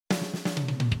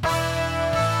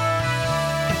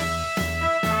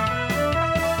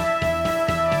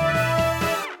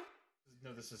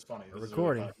This is really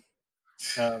Recording. fun.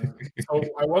 So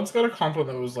I once got a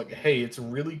compliment that was like, "Hey, it's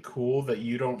really cool that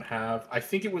you don't have." I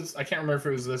think it was. I can't remember if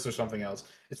it was this or something else.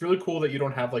 It's really cool that you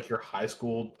don't have like your high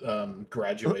school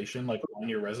graduation like on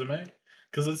your resume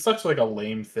because it's such like a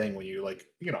lame thing when you like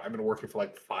I've been working for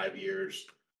like 5 years.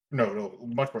 No,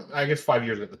 much more. I guess 5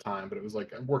 years at the time, but it was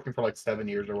like I'm working for like 7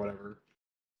 years or whatever,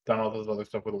 done all this other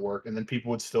stuff with work, and then people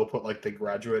would still put like they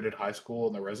graduated high school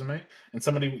on their resume. And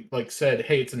somebody like said,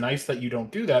 "Hey, it's nice that you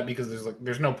don't do that because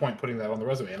there's no point putting that on the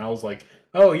resume." And I was like,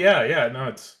 "Oh yeah, yeah, no,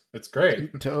 it's great."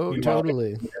 Meanwhile,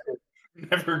 Totally. I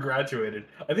never graduated.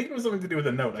 I think it was something to do with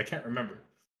a note. I can't remember.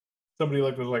 Somebody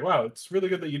like was like, "Wow, it's really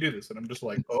good that you do this," and I'm just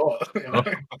like, "Oh, Oh.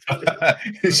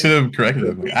 You should have corrected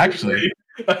him. Actually,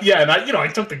 yeah." And I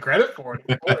took the credit for it.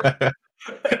 Of course.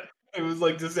 It was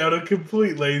like just out of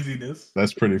complete laziness.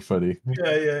 that's pretty funny.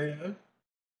 Yeah, yeah, yeah.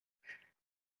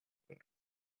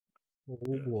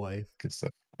 Oh boy. Good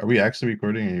stuff. Are we actually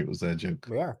recording, or was that a joke?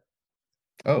 We are.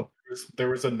 Oh, There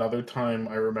was another time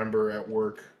I remember at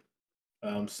work.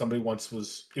 Somebody once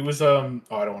was it was oh,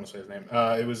 I don't want to say his name.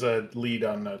 It was a lead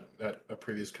on at a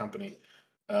previous company.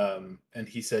 And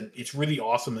he said it's really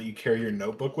awesome that you carry your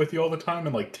notebook with you all the time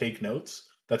and like take notes.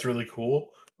 That's really cool.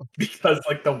 Because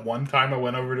like the one time I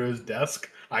went over to his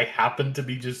desk, I happened to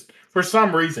be just for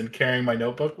some reason carrying my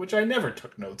notebook, which I never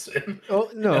took notes in. Oh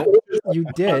no, you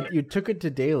did. You took it to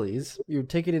dailies. You would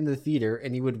take it into the theater,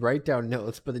 and you would write down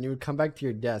notes. But then you would come back to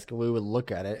your desk, and we would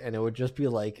look at it, and it would just be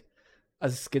like a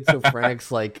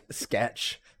schizophrenic's like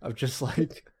sketch of just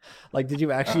like did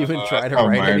you actually even try to how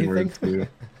write mine anything? works, too.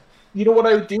 You know what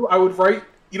I would do? I would write.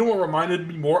 You know what reminded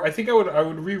me more? I think I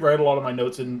would rewrite a lot of my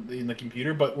notes in the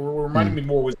computer, but what reminded me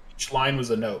more was each line was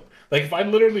a note. Like if I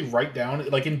literally write down,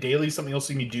 like in dailies, something you'll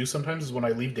see me do sometimes is when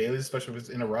I leave dailies, especially if it's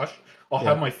in a rush, I'll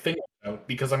have my finger out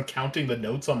because I'm counting the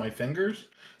notes on my fingers.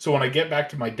 So when I get back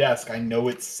to my desk, I know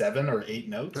it's 7 or 8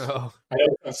 notes. Oh, I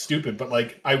know it's stupid, but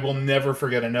like I will never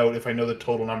forget a note if I know the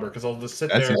total number because I'll just sit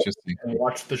That's there interesting. and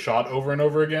watch the shot over and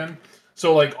over again.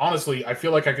 So like honestly, I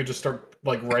feel like I could just start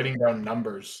like writing down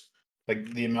numbers, like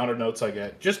the amount of notes I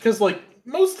get, just because like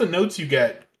most of the notes you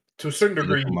get to a certain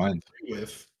degree Beautiful you mind. agree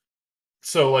with.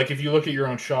 So like if you look at your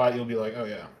own shot, you'll be like, oh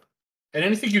yeah. And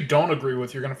anything you don't agree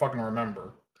with, you're gonna fucking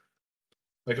remember.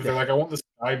 Like if they're like, I want this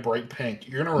guy bright pink,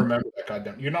 you're gonna remember that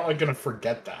goddamn. You're not like gonna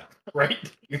forget that,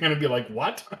 right? You're gonna be like,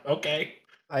 what? Okay.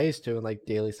 I used to in like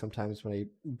daily sometimes when I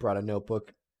brought a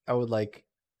notebook, I would like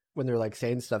when they're like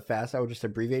saying stuff fast, I would just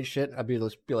abbreviate shit. I'd be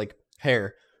like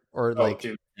hair or Oh, like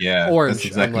dude. Yeah, that's orange.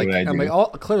 exactly what I I'm do. like, oh,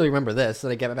 I clearly remember this.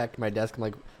 Then I get back to my desk. I'm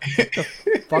like, what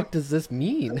the fuck does this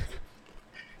mean?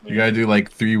 You gotta do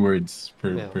like 3 words per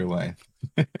Yeah. line.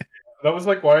 That was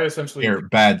like why I essentially Here,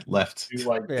 bad, left. do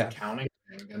like the Yeah. counting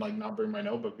thing and like not bring my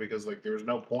notebook because like there was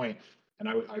no point. And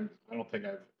I don't think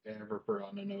I've ever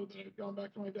forgotten a note that I've gone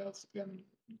back to my desk and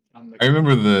I'm I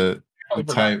remember the probably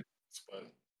forgotten time. notes, but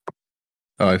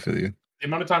Oh, I feel you. the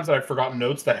amount of times that I've forgotten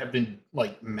notes that have been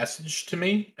like messaged to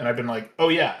me and I've been like, oh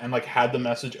yeah, and like had the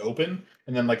message open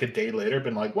and then like a day later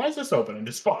been like, why is this open? And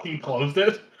just fucking closed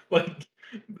it. Like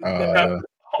that happens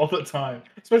all the time.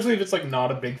 Especially if it's like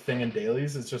not a big thing in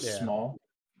dailies, it's just Yeah. small.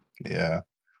 Yeah.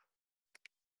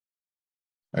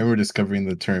 I remember discovering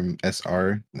the term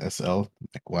SR, SL.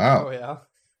 Like, wow, Oh yeah.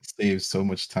 saves so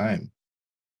much time.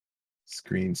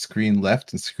 Screen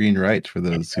left and screen right for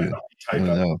those who Type want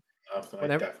to up know. enough, and I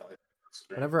Whenever- definitely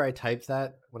Whenever I type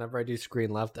that, whenever I do screen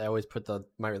left, I always put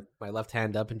my left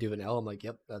hand up and do an L. I'm like,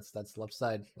 yep, that's left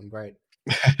side. I'm right.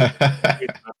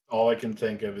 all I can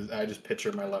think of is I just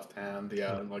picture my left hand.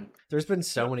 Yeah, Yeah. like There's been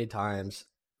so many times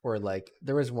where like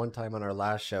there was one time on our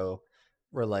last show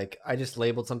where like I just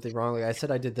labeled something wrong. Like I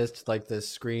said I did this to like the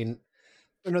screen.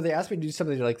 Or no, they asked me to do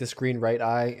something to like the screen right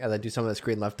eye and then do some of the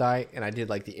screen left eye, and I did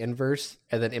like the inverse.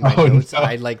 And then in my notes, no.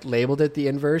 I like labeled it the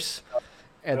inverse.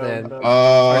 And then our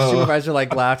Oh, supervisor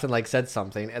like laughed and like said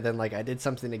something, and then like I did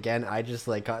something again. I just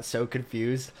like got so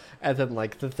confused, and then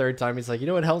like the third time he's like, you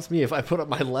know what helps me if I put up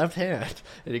my left hand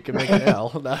and you can make an L.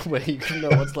 That way you can know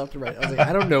what's left and right. I was like,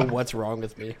 I don't know what's wrong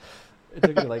with me. It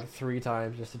took me like 3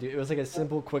 times just to do. It was like a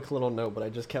simple, quick little note, but I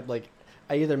just kept like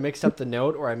I either mixed up the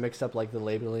note or I mixed up like the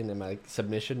labeling in my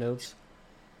submission notes.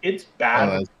 it's bad.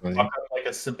 oh, when that's you funny. fuck up, like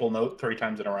a simple note 3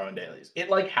 times in a row in dailies. It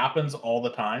like happens all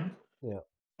the time. Yeah.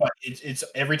 But it's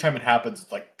every time it happens,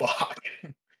 it's like fuck.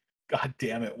 God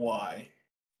damn it, why?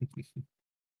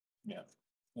 Yeah.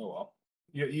 Oh well.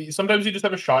 Sometimes you just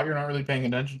have a shot you're not really paying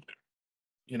attention to.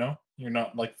 You know? You're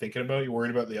not like thinking about it, you're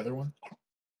worried about the other one.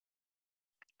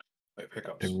 Wait,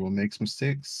 pickups. Everyone makes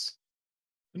mistakes.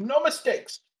 No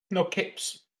mistakes. No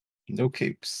capes. No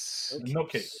capes. No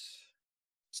capes.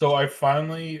 So I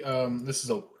finally this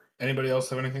is over. Anybody else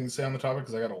have anything to say on the topic?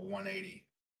 Because I got a 180.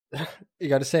 You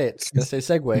got to say it. You got to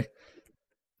say segue.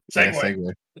 Yeah,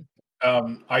 Segue.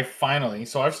 segue. I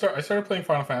started playing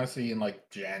Final Fantasy in like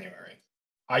January.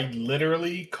 I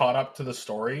literally caught up to the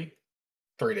story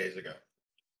 3 days ago.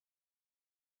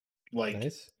 Like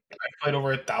Nice. I played over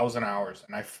 1,000 hours,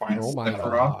 and I finally. Oh my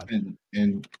Sephiroth God.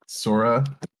 and Sora.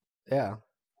 Yeah.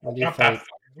 When do you Not that fight?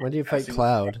 When do you fight fantasy.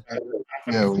 Cloud?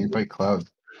 Yeah, when you fight Cloud.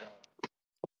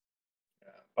 Yeah,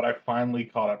 but I finally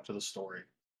caught up to the story.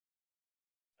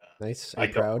 Nice. Are I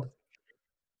you don't. proud?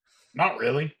 Not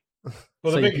really. Well,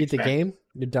 So the you big beat the expansion game?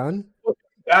 You're done?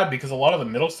 bad because a lot of the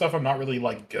middle stuff I'm not really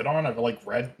like good on. I've like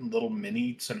read little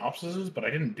mini synopsises, but I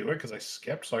didn't do it because I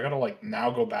skipped. So I gotta like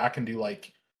now go back and do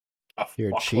like a You're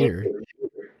a fuckload. cheater.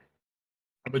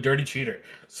 I'm a dirty cheater.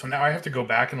 So now I have to go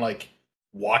back and like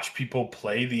watch people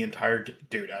play the entire.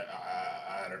 Dude,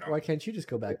 I don't know. Why can't you just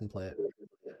go back and play it?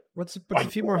 What's a I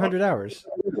few more 100 hours?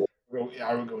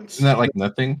 I would go Isn't insane. that like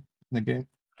nothing in the game?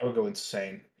 I would go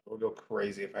insane. I would go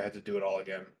crazy if I had to do it all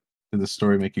again. Did the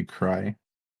story make you cry?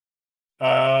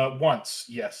 Once,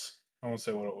 yes. I won't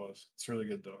say what it was. It's really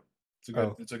good though. It's a good.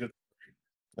 Oh. It's a good.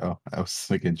 Oh, I was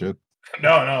like a joke.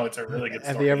 No, it's a really good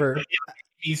Have story. you ever?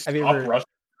 You Have you stop ever? rushing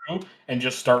through and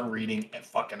just start reading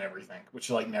fucking everything, which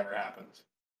like never happens.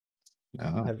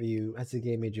 Oh. Has the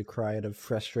game made you cry out of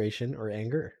frustration or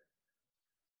anger?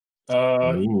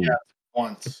 Ooh. Yeah,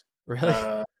 once. Really?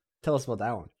 Uh, Tell us about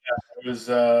that one. it was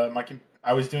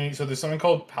I was doing so. There's something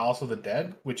called Palace of the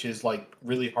Dead, which is like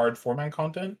really hard 4-man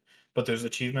content, but there's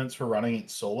achievements for running it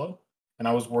solo. And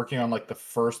I was working on like the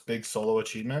first big solo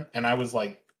achievement, and I was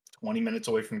like 20 minutes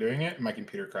away from doing it, and my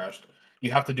computer crashed.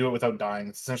 You have to do it without dying.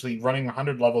 It's essentially running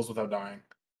 100 levels without dying.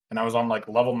 And I was on like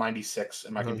level 96,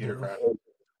 and my computer crashed.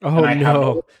 Oh And I have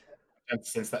no.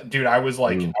 since that, dude, I was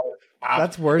like, Ooh.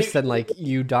 That's worse than like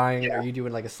you dying or you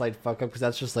doing like a slight fuck up because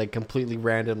that's just like completely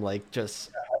random, like just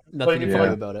nothing you Yeah. can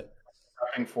do about it.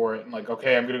 prepping for it and like,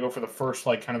 okay, I'm gonna go for the first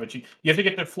like kind of achievement. You have to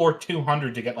get to floor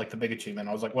 200 to get like the big achievement.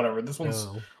 I was like, whatever, this one's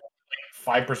No.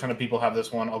 5% of people have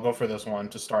this one. I'll go for this one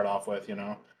to start off with, you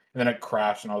know. And then it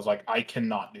crashed, and I was like, I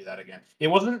cannot do that again. It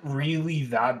wasn't really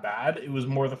that bad. It was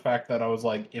more the fact that I was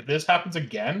like, if this happens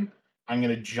again, I'm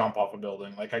gonna jump off a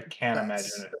building. Like I can't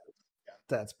imagine it.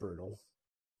 That's brutal.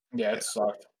 Yeah, it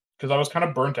sucked because I was kind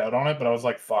of burnt out on it, but I was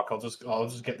like, fuck, I'll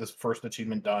just get this first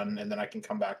achievement done, and then I can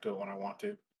come back to it when I want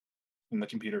to. And the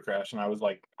computer crashed, and I was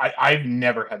like, I've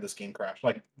never had this game crash.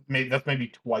 Like maybe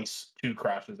twice, two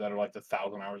crashes that are like the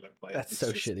 1,000 hours I've played. That's It's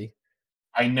so just, shitty.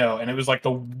 I know, and it was like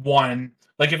the one.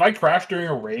 Like if I crash during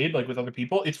a raid, like with other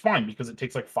people, it's fine because it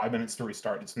takes like 5 minutes to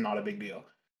restart. It's not a big deal.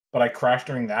 But I crashed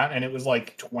during that, and it was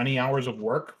like 20 hours of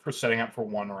work for setting up for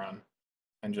one run,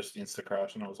 and just insta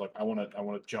crash. And I was like, I want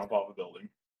to jump off a building.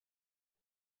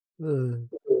 Ugh.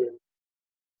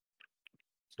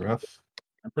 It's rough.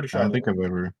 I'm pretty I sure don't think I've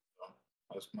ever.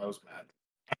 I was mad.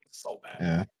 So bad.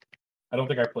 Yeah. I don't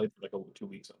think I played for like 2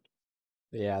 weeks.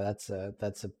 Yeah, that's a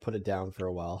put it down for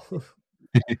a while.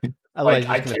 Otherwise,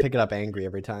 you're just gonna pick it up angry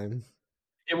every time.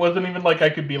 It wasn't even like I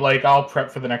could be like, I'll prep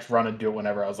for the next run and do it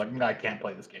whenever. I was like, no, I can't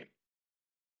play this game.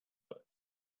 But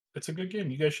it's a good game.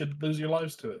 You guys should lose your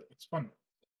lives to it. It's fun.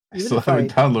 I still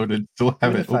haven't downloaded. Still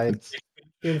haven't if I- opened.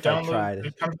 Even if I tried,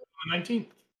 It comes on the 19th.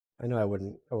 I know I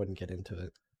wouldn't get into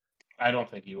it. I don't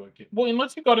think you would get. Well,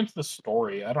 unless you got into the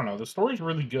story. I don't know. The story's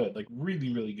really good. Like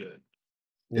really, really good.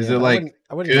 Is Yeah, it but like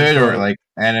I wouldn't good enjoy or it. like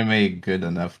anime good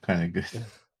enough kind of good?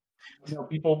 You know,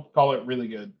 people call it really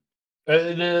good.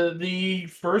 The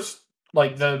first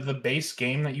like the base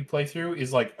game that you play through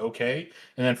is like okay,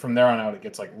 and then from there on out it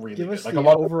gets like really Give good. us Like the a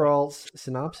lot overall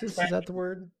synopsis. Is that the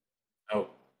word? Oh,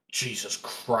 Jesus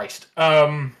Christ.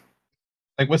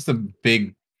 Like, what's the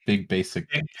big basic?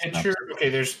 Big picture. synopsis? Okay,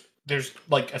 there's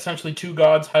like essentially two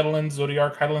gods, Heidelin,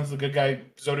 Zodiac. Heidelin's the good guy,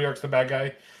 Zodiac's the bad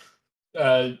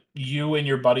guy. You and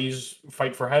your buddies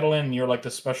fight for Heidelin, and you're like the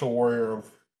special warrior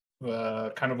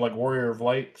of kind of like warrior of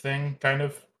light thing, kind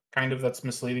of that's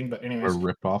misleading, but Or anyways.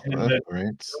 rip off And of, the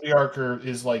right? Zodiac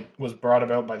is like was brought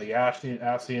about by the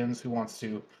Asians who wants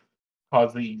to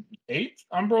cause the eighth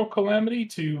Umbral calamity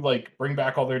to like bring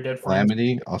back all their dead friends.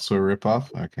 Calamity, also a rip off.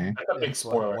 Okay. That's a big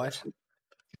spoiler. What?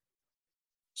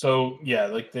 So yeah,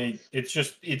 like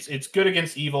it's good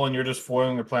against evil, and you're just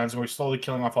foiling their plans, and we're slowly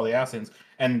killing off all the Asians.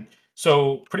 And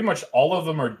so pretty much all of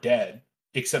them are dead,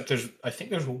 except I think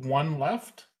there's one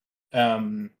left.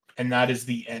 And that is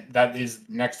that is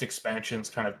next expansion's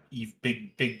kind of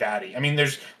big baddie. I mean,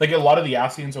 there's like a lot of the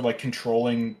Asians are like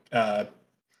controlling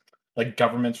like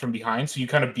governments from behind, so you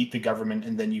kind of beat the government,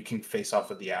 and then you can face off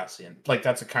with the ASEAN. Like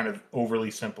that's a kind of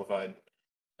overly simplified,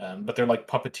 but they're like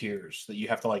puppeteers that you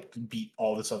have to like beat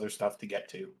all this other stuff to get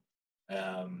to.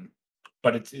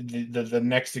 But it's the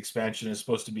next expansion is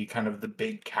supposed to be kind of the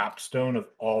big capstone of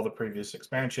all the previous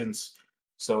expansions.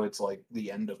 So it's like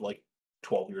the end of like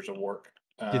 12 years of work.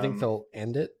 Do you think they'll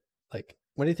end it? Like,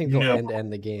 when do you think they'll No,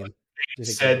 end the game? Do you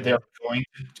think said right they're away? going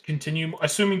to continue.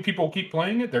 Assuming people keep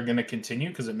playing it, they're going to continue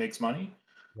because it makes money.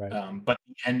 Right. But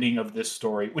the ending of this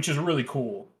story, which is really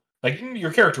cool, like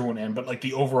your character won't end, but like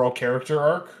the overall character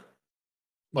arc,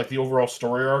 like the overall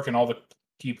story arc, and all the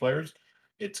key players,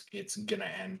 it's gonna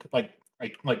end. Like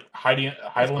That's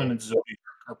Heidelin cool. and Zoe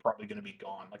are probably gonna be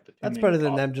gone. Like the two That's main better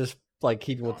than top. them just like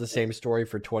keeping with the same story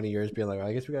for 20 years, being like,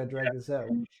 I guess we gotta drag this out.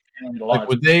 Like,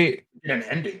 would they? An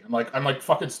ending? I'm like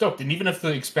fucking stoked. And even if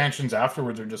the expansions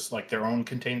afterwards are just like their own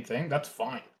contained thing, that's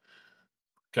fine.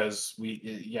 Because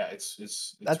yeah,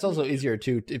 it's That's also really easier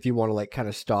too if you want to like kind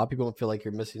of stop. You won't feel like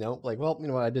you're missing out. Like, well, you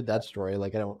know what, I did that story.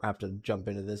 Like, I don't have to jump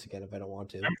into this again if I don't want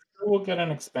to. I'm sure we'll get an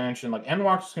expansion. Like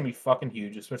Endwalker is gonna be fucking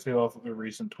huge, especially off the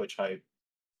recent Twitch hype.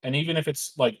 And even if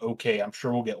it's like okay, I'm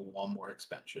sure we'll get one more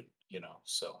expansion.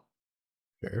 So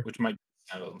Sure. which might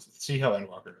see how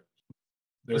Endwalker.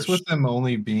 What's There's with them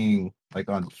only being like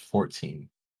on 14?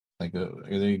 Like, are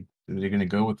they gonna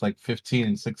go with like 15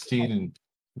 and 16 and?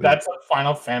 that's a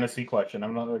Final Fantasy question.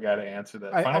 I'm not the guy to answer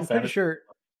that. Final I'm pretty Fantasy. sure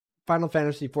Final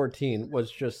Fantasy 14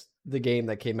 was just the game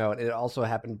that came out. And it also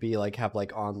happened to be like have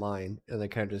like online, and they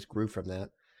kind of just grew from that.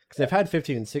 Because they've had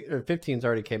 15 and 15's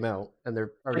already came out, and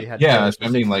they're already had Yeah, trailers for I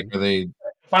mean, like, 16.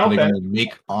 are Final they Fantasy. gonna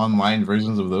make online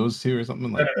versions of those two or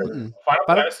something like that? Mm-mm. Final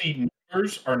Final, Fantasy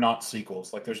numbers are not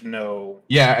sequels. Like there's no.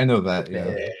 Yeah, I know that. Yeah,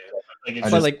 yeah. Like I it's But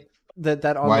just like that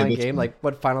why online this game, one? like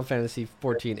what Final Fantasy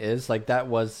 14 is, like that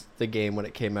was the game when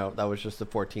it came out. That was just the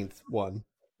 14th one.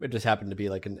 It just happened to be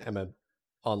like an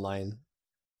online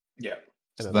yeah.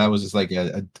 So that MMO. was just like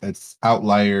a it's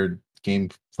outlier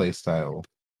gameplay style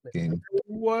game. There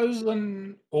was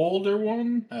an older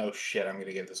one. Oh shit, I'm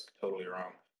gonna get this totally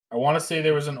wrong. I want to say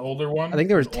there was an older one. I think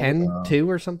there was An older, 10 2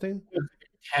 or something.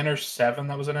 10 or 7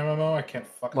 that was an MMO. I can't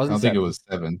fucking I Wasn't don't think it 7. was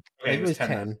 7. I Okay, think it it was was 10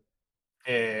 then.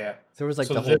 10. Yeah. There was like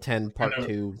So the the whole 10 kind part of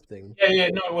 2 thing. yeah.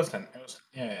 No, it was 10. It was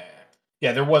yeah.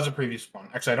 Yeah, there was a previous one.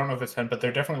 Actually, I don't know if it's 10, but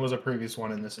there definitely was a previous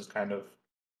one, and this is kind of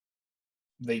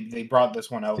they brought this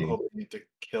one out See, hoping to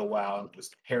kill WoW. It was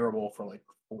terrible for like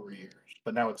 4 years,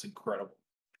 but now it's incredible.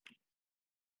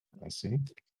 I see.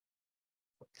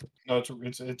 No, it's a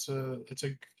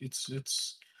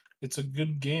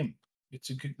good game. It's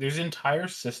a good. There's entire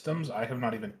systems I have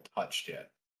not even touched yet.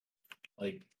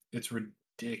 Like it's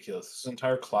ridiculous. There's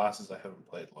entire classes I haven't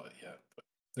played a lot yet. But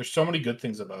there's so many good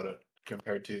things about it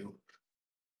compared to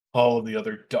all of the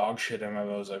other dog shit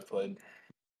MMOs I've played.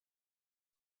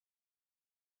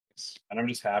 And I'm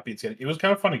just happy it's getting. It was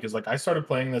kind of funny because like I started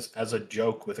playing this as a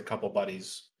joke with a couple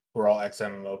buddies who are all ex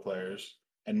MMO players,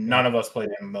 and none of us played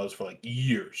MMOs for like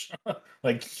years,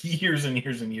 like years and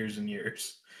years and years and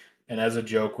years. And as a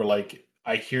joke, we're like,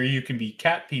 I hear you can be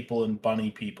cat people and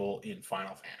bunny people in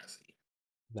Final Fantasy.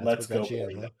 That's Let's what go got you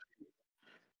play in, huh? that.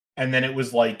 And then it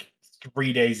was like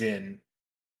 3 days in.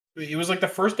 It was like the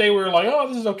first day we were like, oh,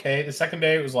 this is okay. The second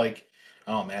day it was like,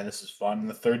 oh man, this is fun. And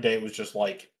the third day it was just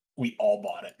like we all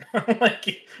bought it. Like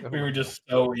we Oh, were just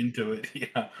so into it.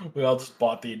 Yeah. We all just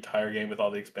bought the entire game with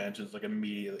all the expansions like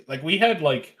immediately. Like we had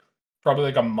like probably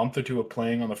like a month or two of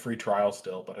playing on the free trial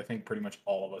still, but I think pretty much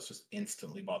all of us just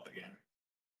instantly bought the game.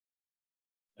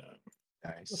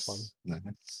 that's fun.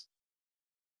 Nice.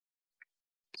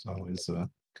 It's always a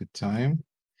good time.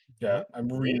 Yeah, I'm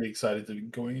really excited to be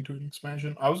going into an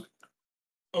expansion. I was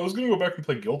gonna go back and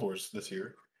play Guild Wars this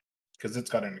year because it's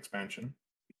got an expansion.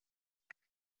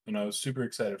 And I was super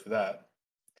excited for that.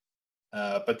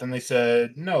 But then they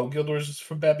said, no, Guild Wars is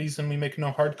for babies and we make no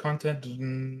hard content.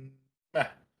 And,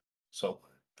 so,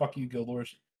 fuck you, Guild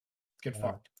Wars. Get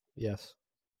fucked. Yes.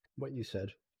 What you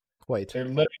said. Quite. They're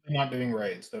literally not doing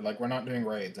raids. They're like, we're not doing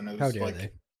raids. And it How was dare like, they?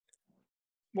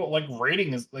 well, like,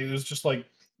 raiding is, like, it was just like,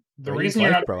 the Raiding's reason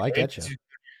you're life, not bro. doing I raids get you. is your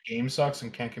game sucks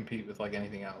and can't compete with, like,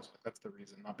 anything else. That's the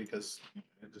reason, not because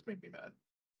it just made me mad.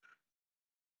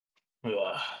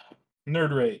 Ugh.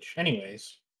 Nerd rage.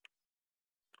 Anyways.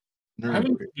 I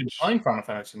haven't been playing Final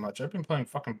Fantasy much. I've been playing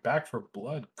fucking Back for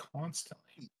Blood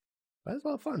constantly. That's a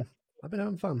lot of fun. I've been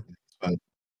having fun. But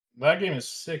That game is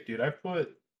sick, dude. I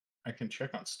can check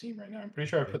on Steam right now. I'm pretty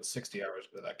sure I put 60 hours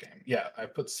into that game. Yeah, I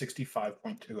put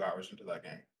 65.2 hours into that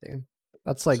game. Damn.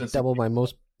 That's like Since double my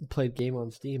most played game on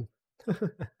Steam.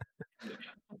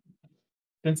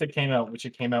 since it came out, which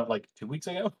it came out like 2 weeks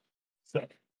ago. So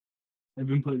I've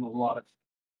been playing a lot.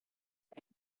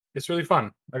 It's really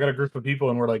fun. I got a group of people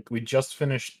and we just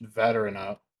finished Veteran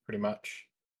out, pretty much.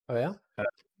 Oh yeah?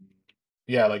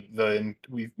 Yeah, like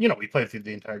we played through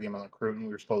the entire game on Recruit, and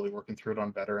we were slowly working through it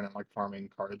on Veteran and like farming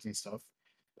cards and stuff.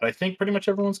 But I think pretty much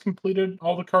everyone's completed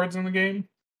all the cards in the game.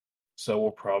 So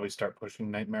we'll probably start pushing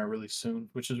Nightmare really soon,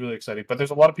 which is really exciting. But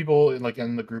there's a lot of people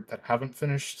in the group that haven't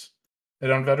finished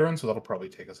it on Veteran, so that'll probably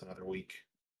take us another week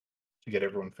to get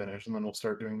everyone finished, and then we'll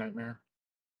start doing Nightmare.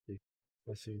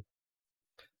 I see.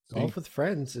 Golf with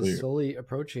Friends is slowly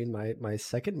approaching my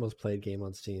second most played game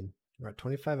on Steam. We're at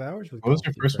 25 hours with What was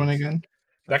your first one again?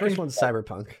 My first one's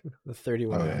Cyberpunk with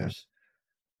 31 hours.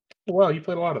 Yeah. Wow, you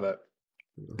played a lot of that.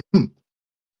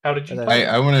 How did you play?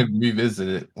 I want to revisit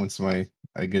it once I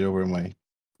get over my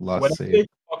lost save. When they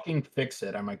fucking fix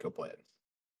it, I might go play it.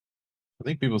 I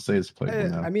think people say it's playable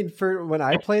now. I mean, for when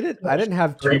I played it, I didn't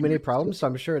have too many problems, so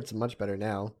I'm sure it's much better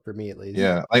now, for me at least.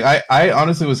 Yeah, like I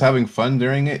honestly was having fun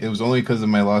during it. It was only because of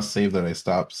my lost save that I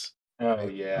stopped. Oh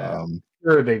yeah, I'm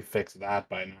sure they fixed that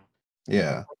by now.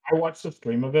 Yeah, I watched a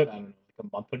stream of it, I don't know, like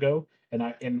a month ago,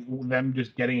 and them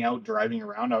just getting out driving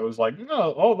around. I was like,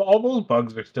 no, all those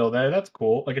bugs are still there. That's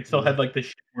cool. Like it still had like the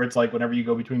shit where it's like whenever you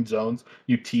go between zones,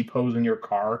 you T-pose in your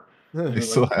car. They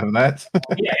still have that.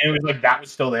 Yeah, and it was like that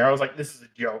was still there. I was like, this is a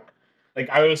joke. Like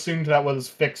I assumed that was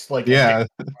fixed. Like yeah,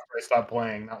 after I stopped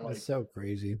playing. Not like it's so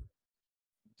crazy,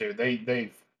 dude.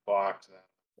 They fucked that.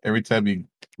 Every time you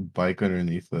bike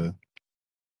underneath the,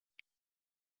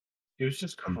 it was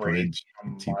just crazy.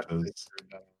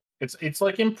 It's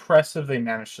like impressive they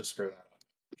managed to screw that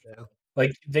up. Yeah.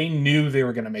 Like they knew they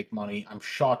were going to make money. I'm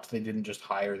shocked they didn't just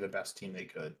hire the best team they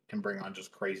could and bring on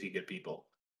just crazy good people.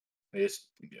 They just,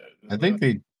 I think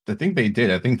they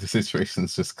did. I think the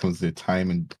situations just comes to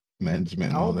time and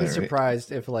management. I won't be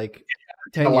surprised if like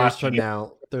 10 years from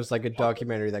now there's like a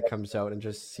documentary that comes out and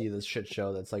just see this shit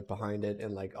show that's like behind it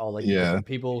and like all like different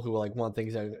people who like want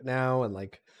things out now and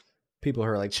like people who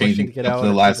are like changing pushing to get out to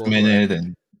the last minute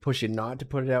and pushing not to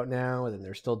put it out now, and then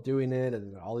they're still doing it,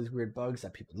 and all these weird bugs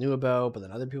that people knew about, but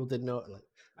then other people didn't know. Like,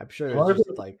 I'm sure there's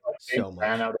just like so much.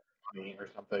 Ran out of money or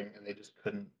something, and they just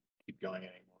couldn't keep going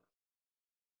anymore.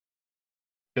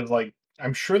 Because like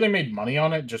I'm sure they made money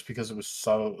on it just because it was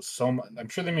so much. I'm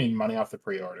sure they made money off the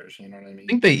pre-orders. You know what I mean? I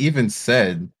think they even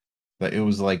said that it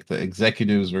was like the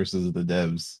executives versus the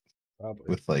devs. Probably.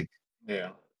 With like,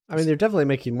 yeah. I mean, they're definitely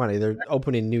making money. They're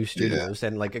opening new studios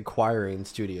and like acquiring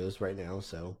studios right now.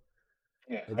 So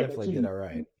yeah, they definitely did all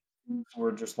right.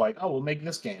 We're just like, oh, we'll make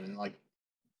this game, and like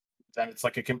then it's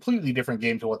like a completely different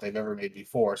game to what they've ever made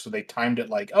before. So they timed it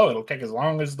like, oh, it'll take as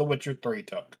long as The Witcher 3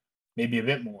 took, maybe a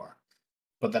bit more.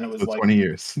 But then it was like 20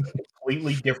 years.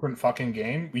 completely different fucking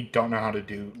game. We don't know how to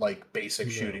do like basic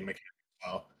shooting mechanics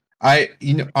well.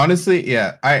 Honestly,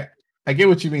 yeah, I get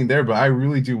what you mean there, but I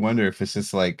really do wonder if it's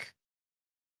just like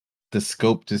the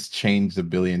scope just changed a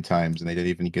billion times and they didn't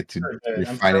even get to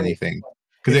refine anything.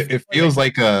 Because it feels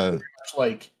like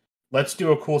let's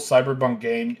do a cool cyberpunk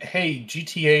game. Hey,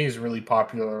 GTA is really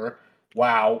popular.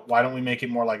 Wow, why don't we make it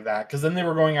more like that? Because then they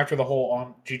were going after the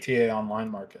whole GTA online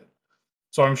market.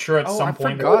 So I'm sure at some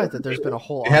point, I forgot that there's been a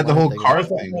whole. They had the whole car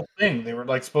thing. They were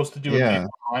like supposed to do a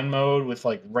online mode with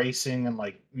like racing and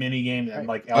like mini games and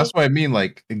like. That's what I mean.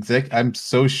 Like I'm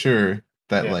so sure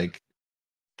that like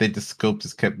the scope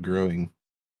just kept growing.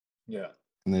 Yeah.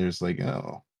 And they're just like,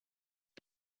 oh.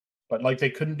 But like they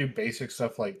couldn't do basic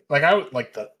stuff like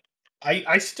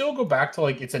I still go back to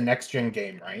like it's a next gen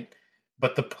game, right?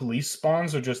 But the police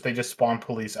spawns are they just spawn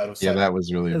police out of sight. Yeah, that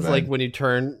was really It's bad. like when you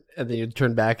turn and then you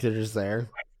turn back, they're just there.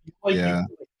 Like you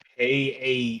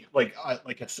pay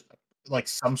like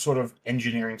some sort of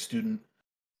engineering student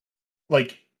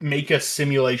like make a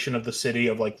simulation of the city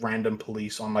of like random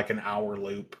police on like an hour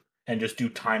loop and just do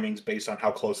timings based on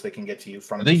how close they can get to you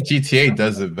from. I think GTA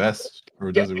does it best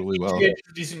or does it really well. GTA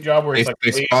does a decent job where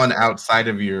they spawn outside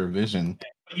of your vision.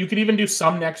 You could even do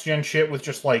some next gen shit with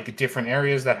just like different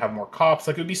areas that have more cops.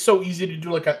 Like it would be so easy to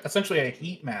do like essentially a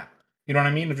heat map. You know what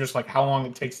I mean? Of just like how long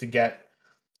it takes to get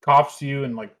cops to you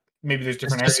and like maybe there's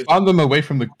different areas. Spawn them away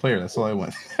from the player. That's all I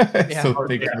want. So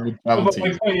they can travel to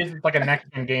you. It's like a next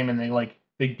gen game and they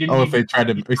didn't. Oh, if they try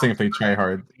to, you're saying if they try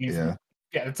hard, yeah.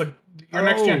 Yeah, it's like your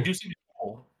next gen do something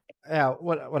cool. Yeah,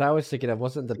 what I was thinking of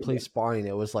wasn't the police spawning.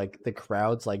 It was like the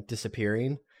crowds like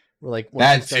disappearing. Like when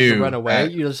that you start to run away,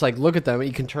 you just like look at them and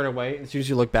you can turn away. And as soon as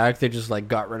you look back, they just like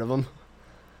got rid of them.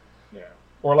 Yeah,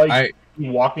 or like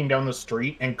walking down the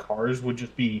street and cars would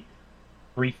just be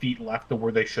 3 feet left of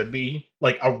where they should be,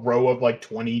 like a row of like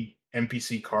 20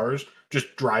 NPC cars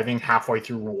just driving halfway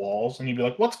through walls, and you'd be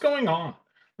like, "What's going on?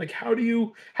 Like, how do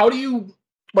you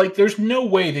like?" There's no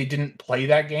way they didn't play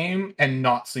that game and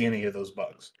not see any of those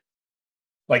bugs.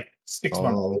 Like 6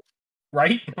 months,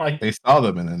 right? Like they saw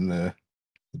them and then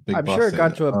The big I'm boss sure it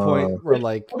got said, to a point where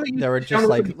like there were just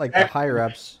like the higher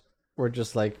ups were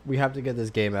just like, we have to get this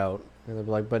game out, and they're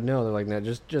like, but no, they're like, no,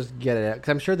 just get it out. Because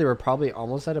I'm sure they were probably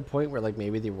almost at a point where like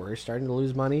maybe they were starting to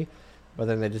lose money, but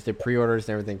then they just did pre-orders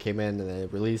and everything came in and they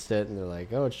released it and they're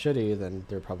like, oh, it's shitty. Then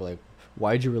they're probably like,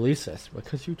 why'd you release this?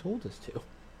 Because you told us to.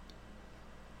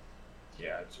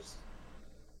 Yeah, it's just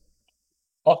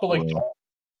also like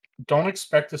don't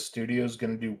expect the studio's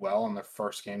going to do well in their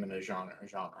first game in a genre.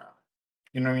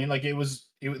 You know what I mean? Like it was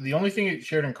the only thing it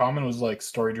shared in common was like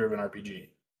story-driven RPG.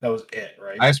 That was it,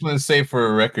 right? I just want to say for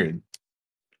a record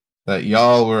that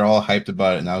y'all were all hyped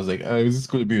about it, and I was like, "Oh, is this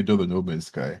going to be another No Man's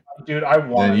Sky?" Dude, I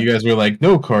want. And you guys were like,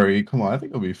 "No, Corey, come on, I think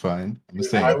it'll be fine." I'm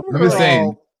just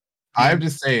saying. I'm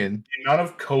just saying. The amount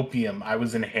of copium I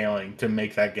was inhaling to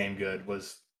make that game good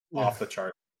was off the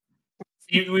chart.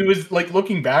 It was like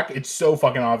looking back, it's so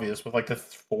fucking obvious with like the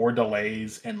 4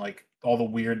 delays and like all the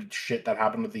weird shit that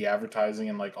happened with the advertising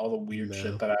and like all the weird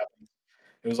shit that happened.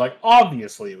 It was like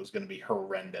obviously it was going to be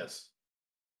horrendous.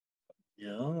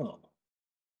 Yeah.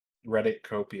 Reddit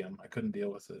copium. I couldn't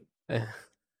deal with it.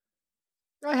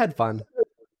 I had fun.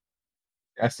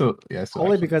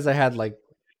 Only because I had like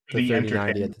the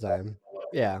 3090 at the time.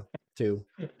 Yeah, too.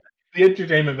 The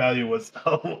entertainment value was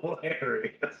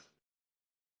hilarious.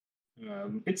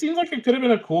 It seems like it could have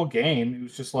been a cool game. It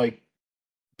was just like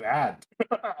bad.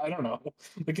 I don't know.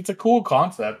 Like it's a cool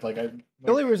concept. The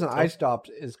only reason I stopped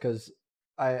is because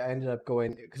I ended up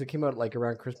going, because it came out like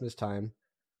around Christmas time,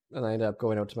 and I ended up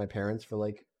going out to my parents for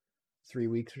like 3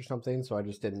 weeks or something. So I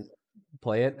just didn't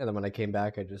play it, and then when I came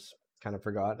back, I just kind of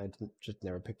forgot, and I just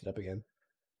never picked it up again.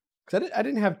 Because I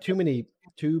didn't have too many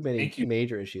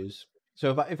major issues.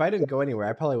 So if I didn't go anywhere,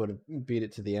 I probably would have beat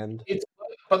it to the end.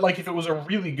 But like if it was a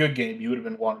really good game, you would have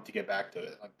been wanting to get back to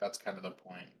it. Like that's kind of the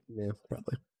point. Yeah,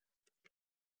 probably.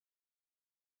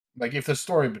 Like if the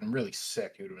story had been really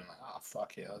sick, you would have been like, "Oh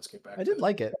fuck yeah, let's get back." I did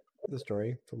like it, the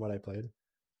story from what I played.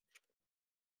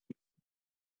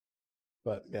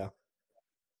 But yeah.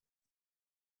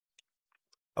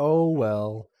 Oh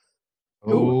well.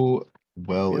 Oh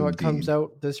well. You know what comes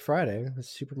out this Friday? The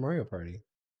Super Mario Party.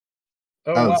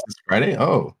 Oh, wow. This Friday?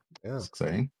 Oh, yeah, that's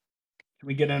exciting. Can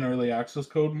we get an early access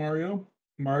code, Mario?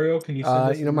 Mario, can you send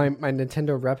us? You know, my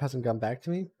Nintendo rep hasn't gone back to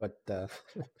me, but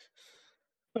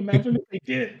imagine if they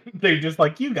did. They're just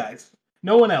like, you guys,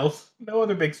 no one else, no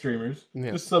other big streamers,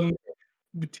 just some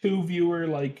 2 viewer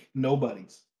like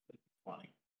nobodies.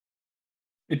 Funny.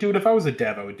 Dude, if I was a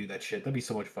dev, I would do that shit. That'd be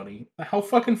so much funny. How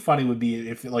fucking funny would be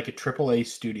if like a AAA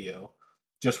studio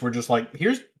were just like,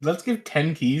 let's give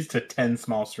 10 keys to 10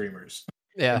 small streamers.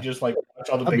 Yeah. And just like watch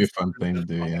all the That'd be a fun thing to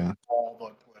do, yeah. All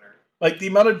on Twitter. Like the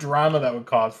amount of drama that would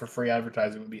cause for free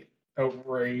advertising would be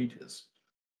outrageous.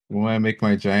 When I make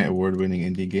my giant award-winning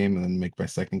indie game and then make my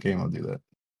second game, I'll do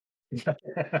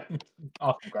that.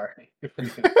 Awesome, Garty.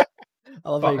 I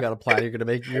love how you got a plan. You're gonna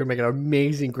make an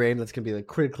amazing game that's gonna be like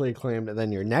critically acclaimed, and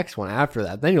then your next one after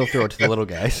that, then you'll throw it to the little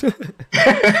guys.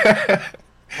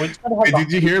 Hey,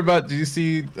 did you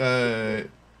see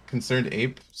Concerned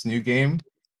Ape's new game?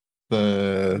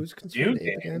 Who's Concerned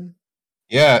Ape again?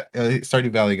 Yeah,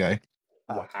 Stardew Valley guy.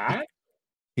 What?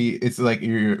 It's like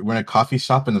you're in a coffee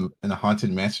shop in a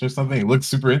haunted mansion or something. It looks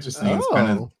super interesting. It's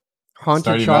kind of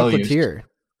Haunted Chocolatier.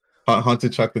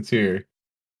 Haunted Chocolatier.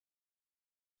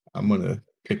 I'm gonna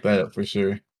pick that up for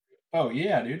sure. Oh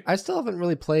yeah, dude. I still haven't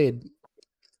really played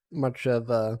much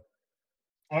of.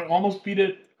 I almost beat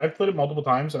it. I've played it multiple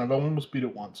times, and I've almost beat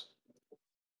it once.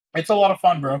 It's a lot of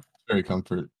fun, bro. Very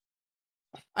comfort.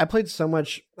 I played so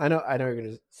much. I know you're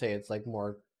gonna say it's like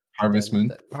more Harvest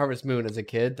Moon. Harvest Moon as a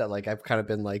kid that like I've kind of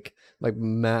been like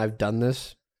man, I've done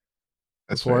this.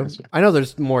 That's before. Right. I know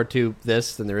there's more to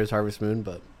this than there is Harvest Moon,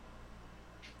 but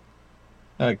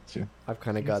I get you. I've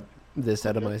kind of got this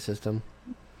out of my system.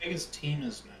 Biggest team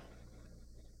is now.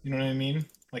 You know what I mean?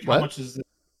 Like what?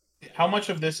 How much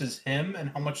of this is him,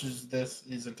 and how much is this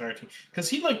his entire team? Because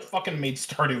he like fucking made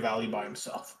Stardew Valley by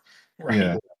himself, right?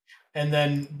 Yeah. And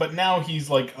then, but now he's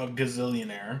like a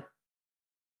gazillionaire.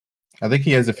 I think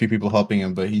he has a few people helping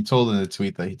him, but he told in a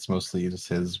tweet that it's mostly just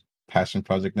his passion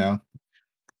project now.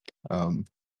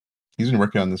 He's been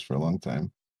working on this for a long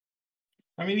time.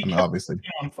 I mean, obviously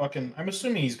on fucking. I'm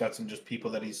assuming he's got some just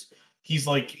people that he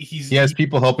has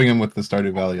people helping him with the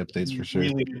Stardew Valley updates for sure.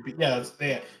 Really good,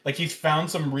 yeah. Like he's found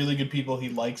some really good people he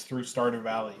likes through Stardew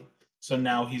Valley. So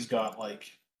now he's got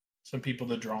like some people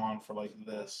to draw on for like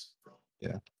this.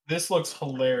 Yeah. This looks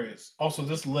hilarious. Also,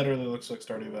 this literally looks like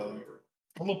Stardew Valley.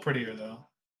 A little prettier though.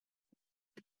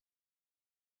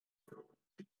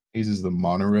 He uses the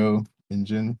Monero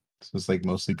engine, so it's like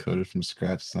mostly coded from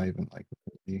scratch. It's not even like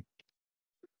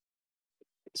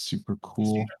super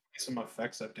cool. Some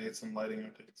effects updates and lighting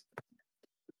updates.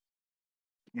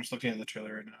 I'm just looking at the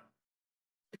trailer right now.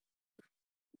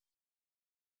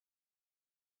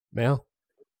 Mail.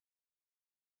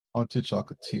 Haunted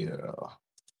Chocolatier.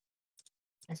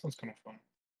 That sounds kind of fun.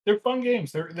 They're fun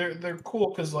games. They're cool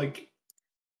because like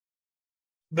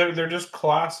they're just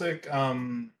classic.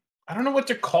 I don't know what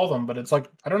to call them, but it's like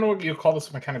I don't know what you call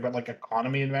this mechanic, but like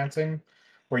economy advancing,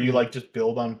 where you like just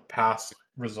build on past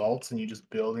results and you just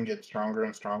build and get stronger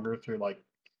and stronger through like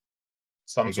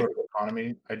some sort of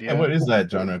economy idea. And what is that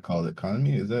genre called?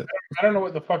 Economy? Is that? I don't know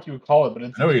what the fuck you would call it, but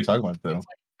it's. I know what you're talking about though. Like,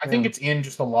 I think it's in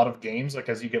just a lot of games. Like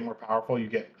as you get more powerful, you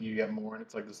get more, and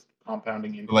it's like this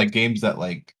compounding. Interest. Like games that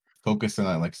like focus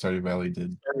on like Stardew Valley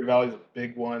did. Stardew Valley's a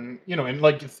big one, you know, and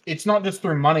like it's not just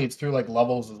through money; it's through like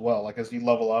levels as well. Like as you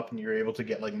level up and you're able to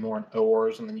get like more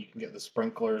ores, and then you can get the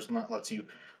sprinklers, and that lets you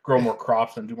grow more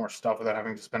crops and do more stuff without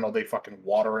having to spend all day fucking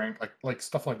watering, like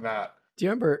stuff like that. Do you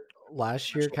remember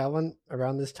last year, Calvin?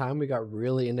 Around this time, we got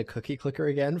really into Cookie Clicker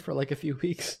again for like a few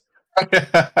weeks. For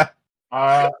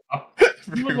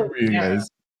you guys.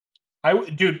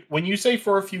 Dude, when you say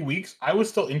for a few weeks, I was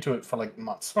still into it for like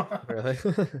months. Really?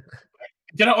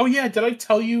 Did I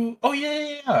tell you? Oh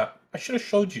yeah. I should have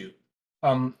showed you.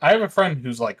 I have a friend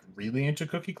who's like really into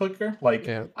Cookie Clicker. Like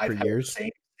I've had the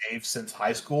same save since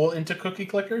high school into Cookie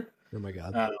Clicker. Oh my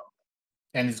god.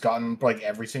 And he's gotten like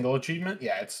every single achievement.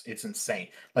 Yeah, it's insane.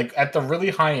 Like at the really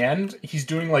high end, he's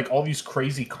doing like all these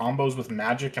crazy combos with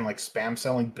magic and like spam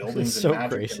selling buildings and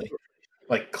magic. Crazy. And,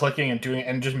 like clicking and doing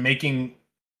and just making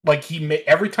like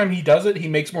every time he does it, he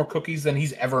makes more cookies than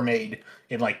he's ever made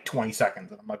in like 20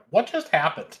 seconds. And I'm like, what just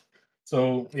happened?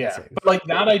 So yeah, but like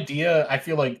that idea, I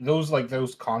feel like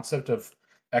those concept of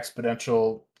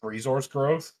exponential resource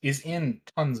growth is in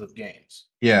tons of games.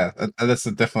 Yeah, that's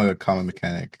definitely a common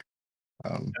mechanic.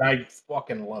 And I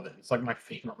fucking love it. It's like my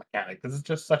favorite mechanic. This is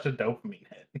just such a dopamine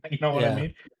hit. You know what I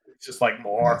mean? It's just like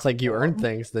more. It's like you earn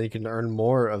things, then you can earn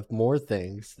more of more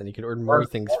things, then you can earn more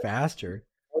things faster.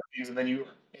 And then you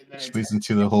which leads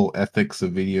into the whole ethics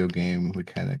of video game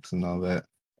mechanics and all that.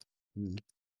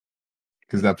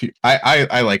 Because that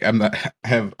I like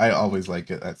I always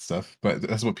like it, that stuff, but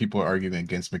that's what people are arguing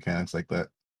against, mechanics like that.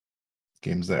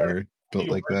 Games that are built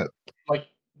like that. Like,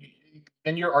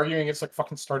 and you're arguing it's like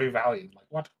fucking Stardew Valley. Like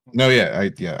what? No, yeah,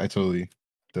 I totally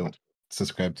don't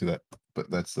subscribe to that, but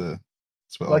that's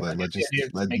what all that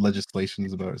legislation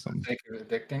is about or something.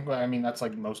 Addicting, but I mean that's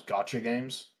like most gotcha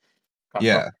games.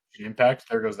 Yeah. Impact.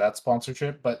 There goes that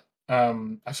sponsorship. But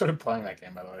I started playing that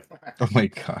game by the way. Oh my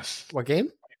gosh. What game?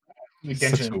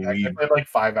 Genshin Impact. I played like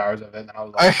 5 hours of it, and I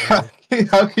was like,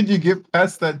 how could you get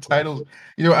past that title?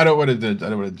 You know, I don't want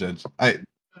to judge.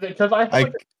 Because I had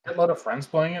like a lot of friends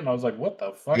playing it, and I was like, "What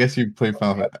the fuck?" I guess you played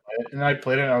Final Fantasy, and I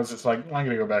played it, and I was just like, "I'm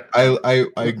gonna go back." I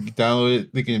downloaded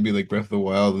it thinking it'd be like Breath of the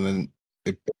Wild, and then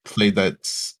it played that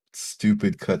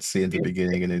stupid cutscene at the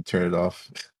beginning, and then turned it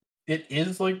off. It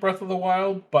is like Breath of the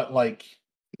Wild, but like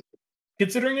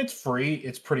considering it's free,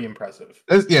 it's pretty impressive.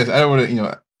 Yes, I don't want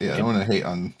to, I don't want to hate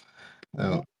on. I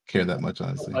don't care that much,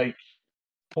 honestly. Like,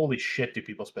 holy shit, do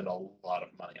people spend a lot of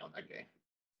money on that game?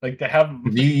 Like they have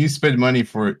you spend money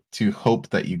for it to hope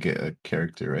that you get a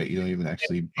character, right? You don't even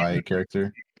actually buy a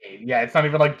character. Yeah, it's not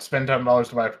even like spend $10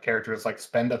 to buy a character. It's like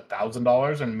spend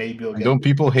 $1,000 and maybe you'll get. Don't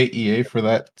people hate EA for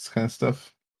that kind of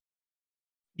stuff?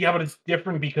 Yeah, but it's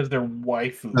different because they're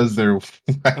waifus. Because they're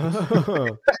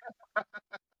waifus.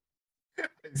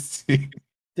 I see.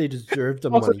 They deserve the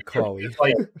money, Chloe.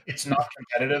 Like it's not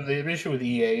competitive. The issue with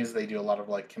EA is they do a lot of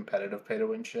like competitive pay to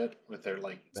win shit with their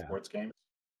like sports games.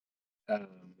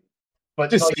 But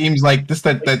it just seems like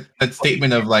that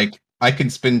statement of like I can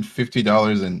spend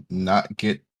 $50 and not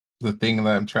get the thing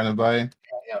that I'm trying to buy.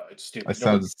 Yeah, it's stupid. That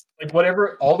sounds like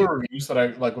whatever. All the reviews that I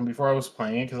like before I was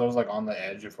playing it because I was like on the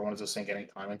edge if I wanted to sink any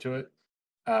time into it.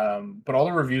 But all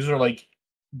the reviews are like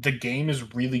the game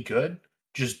is really good.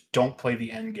 Just don't play the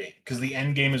end game because the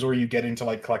end game is where you get into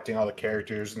like collecting all the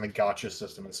characters and the gotcha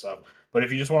system and stuff. But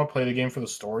if you just want to play the game for the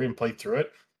story and play through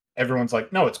it, everyone's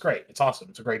like, no, it's great. It's awesome.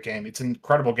 It's a great game. It's an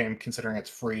incredible game considering it's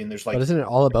free and there's like. But isn't it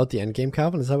all about the end game,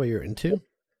 Calvin? Is that what you're into?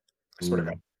 I swear to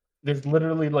God. There's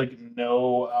literally like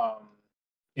no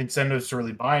incentives to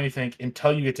really buy anything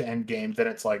until you get to end game. Then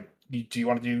it's like, do you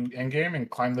want to do end game and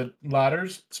climb the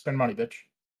ladders? Spend money, bitch.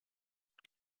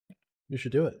 You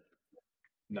should do it.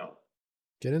 No.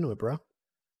 Get into it, bro.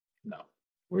 No.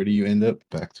 Where do you end up?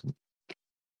 Back to.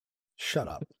 Shut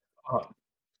up.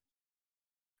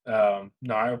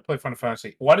 No, I play Final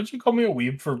Fantasy. Why did you call me a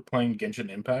weeb for playing Genshin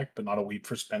Impact, but not a weeb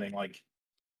for spending like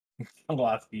the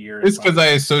last year? It's because I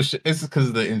associate. It's because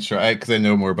of the intro. Because I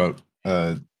know more about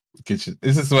Genshin.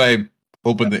 This is why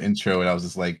opened the intro and I was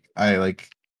just like,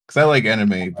 because I like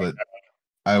anime, but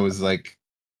I was like,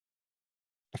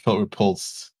 I felt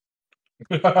repulsed.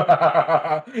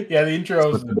 Yeah, the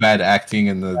intro with the bad acting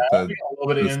and a little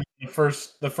bit in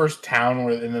the first town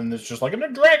where, and then there's just like a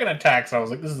dragon attacks. I was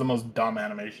like, this is the most dumb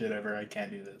anime shit ever. I can't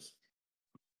do this.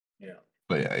 Yeah.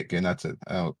 But yeah, again, that's it.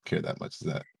 I don't care that much as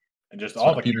that. And just So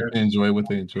all the people can enjoy what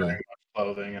they enjoy.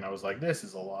 Clothing, and I was like, this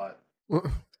is a lot.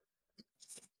 And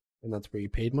that's where you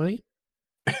paid money?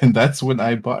 And that's when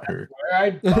I bought her.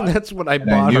 That's when I bought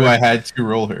I knew her. I had to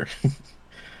roll her.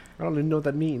 I don't even know what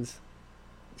that means.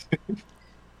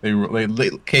 They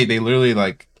literally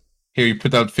like, here you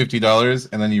put down $50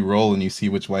 and then you roll and you see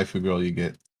which waifu girl you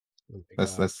get.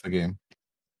 That's the game.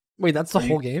 Wait, that's the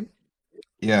whole game?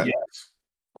 Yeah. Yes.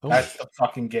 Oh. That's the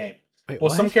fucking game. Wait, well,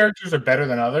 what? Some characters are better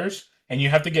than others, and you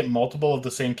have to get multiple of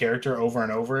the same character over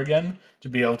and over again to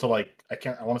be able to like.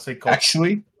 I want to say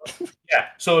actually. Yeah.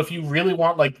 So if you really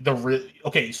want like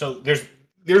okay, so there's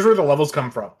where the levels come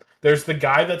from. There's the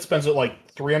guy that spends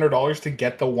like $300 to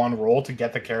get the one roll to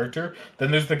get the character. Then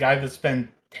there's the guy that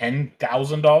spent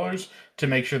 $10,000 to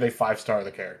make sure they 5-star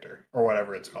the character or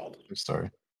whatever it's called. Sorry.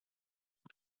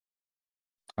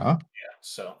 Huh? Yeah.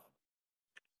 So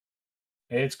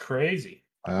it's crazy.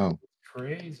 Oh.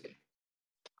 Crazy.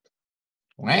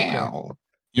 Wow.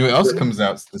 You know what else comes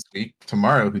out this week?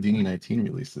 Tomorrow, Houdini 19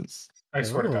 releases. I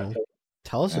swear to God.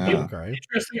 Tell us about it, Gary.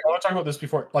 Interesting. I want to talk about this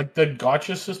before. Like the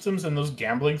gacha systems and those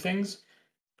gambling things.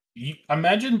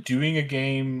 Imagine doing a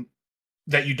game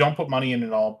that you don't put money in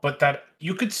at all, but that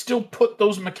you could still put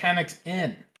those mechanics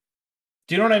in.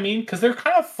 Do you know what I mean? Because they're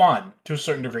kind of fun to a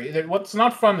certain degree. What's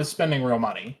not fun is spending real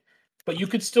money, but you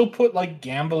could still put like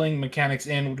gambling mechanics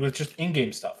in with just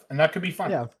in-game stuff, and that could be fun.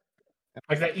 Yeah,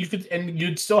 like that you could, and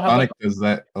you'd still have. Sonic does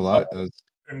that a lot.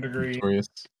 Degree. Notorious.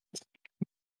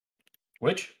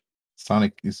 Which?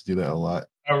 Sonic used to do that a lot.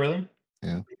 Oh, really?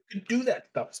 Yeah. You could do that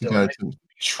stuff still. You got into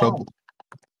trouble.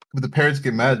 But the parents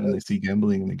get mad when they see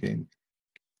gambling in the game.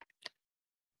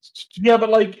 Yeah,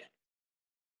 but like,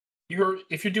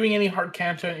 if you're doing any hard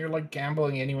content, you're like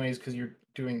gambling anyways because you're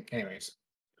doing anyways.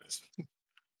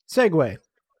 Segue.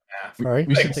 Yeah. Sorry.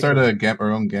 We should start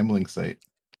our own gambling site.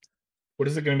 What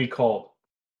is it going to be called?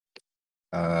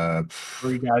 3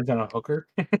 guys and a hooker.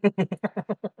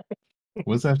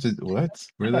 What's that? What?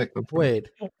 Where'd that come from? Wait,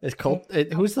 it's called.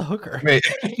 Who's the hooker? Wait,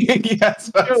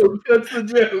 yes, that's the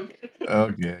joke.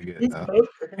 Okay, I get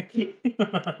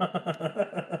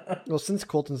it. Well, since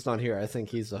Colton's not here, I think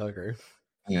he's the hooker.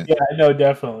 Yeah, no,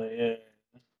 definitely. Yeah.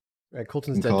 Right,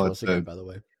 Colton's dead to us again, by the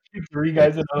way. 3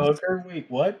 guys and a hooker. Wait,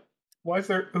 what? Why is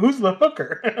there? Who's the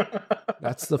hooker?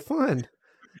 That's the fun.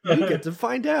 You get to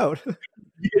find out.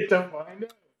 You get to find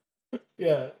out.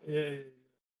 Yeah.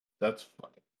 That's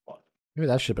fucking fun. Maybe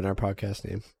that should have been our podcast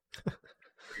name.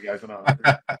 3 guys and a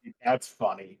hooker. That's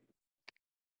funny.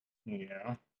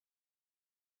 Yeah.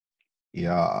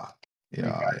 Yeah.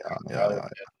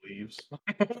 Leaves.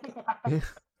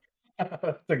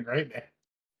 That's a great name.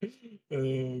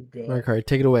 Oh god. All right, Kari,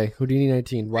 take it away. Houdini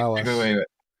 19. Wow. I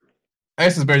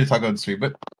guess it's better to talk about this week,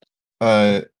 but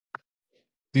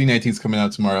Houdini 19 is coming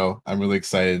out tomorrow. I'm really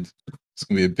excited. It's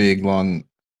gonna be a big, long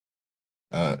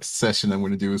session I'm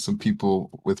going to do with some people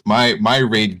with my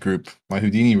raid group, my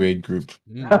Houdini raid group,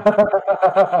 when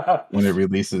it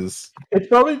releases. It's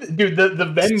probably, dude, the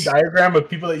Venn diagram of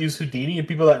people that use Houdini and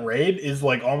people that raid is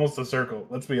like almost a circle.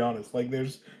 Let's be honest. Like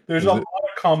there's a lot of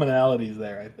commonalities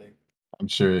there, I think. I'm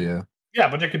sure, yeah. Yeah,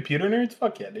 but they're computer nerds?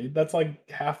 Fuck yeah, dude. That's like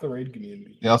half the raid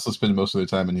community. They also spend most of their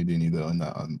time in Houdini, though, and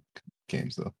not on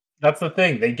games, though. That's the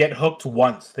thing. They get hooked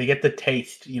once. They get the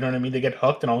taste. You know what I mean? They get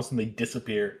hooked, and all of a sudden they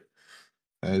disappear.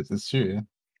 It's true,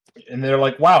 yeah. And they're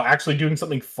like, wow, actually doing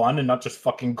something fun and not just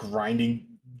fucking grinding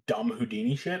dumb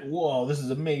Houdini shit? Whoa, this is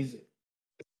amazing.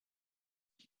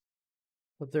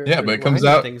 But it comes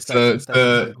out. It's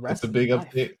a big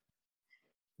update.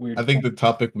 Weird. I think the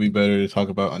topic would be better to talk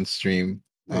about on stream.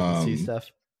 See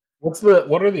stuff. What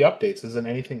are the updates? Is it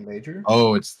anything major?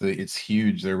 Oh, it's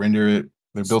huge. Their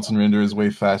built-in render is way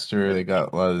faster. They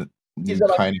got a lot of new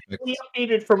kind of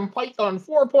updated from Python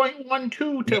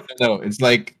 4.12 to no, it's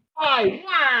like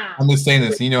wow. I'm just saying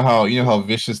this. You know how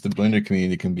vicious the Blender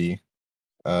community can be.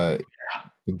 The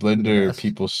Blender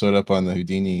people showed up on the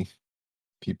Houdini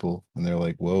people, and they're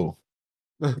like, "Whoa,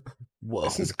 whoa,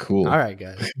 this is cool." All right,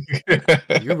 guys,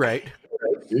 you're right.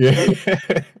 Yeah.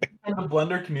 And the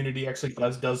Blender community actually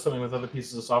does something with other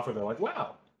pieces of software. They're like,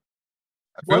 "Wow."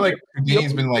 I feel like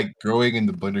Houdini's been like growing in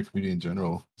the Blender community in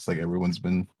general. It's like everyone's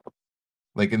been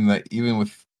like even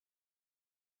with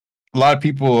a lot of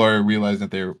people are realizing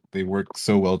that they work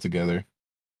so well together.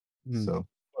 So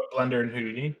Blender and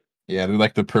Houdini. Yeah, they're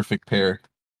like the perfect pair.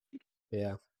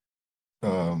 Yeah.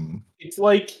 It's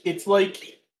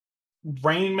like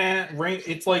Rain Man. Rain.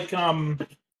 It's like What?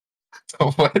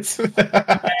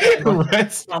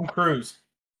 What? Tom Cruise.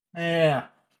 Yeah.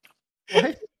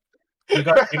 What? You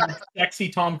got sexy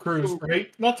Tom Cruise,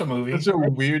 right? That's a movie. Such a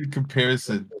weird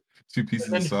comparison. Two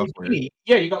pieces of software.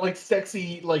 Yeah, you got like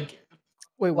sexy, like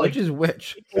Wait, which is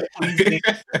which? pleasing.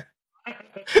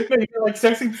 You got like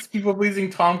sexy people pleasing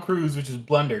Tom Cruise, which is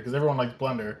Blender, because everyone likes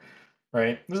Blender,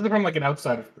 right? This is from like an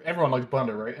outsider. Everyone likes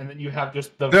Blender, right? And then you have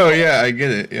just the No, yeah, I get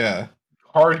it. Yeah,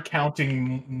 hard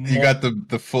counting. you got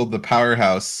the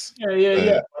powerhouse.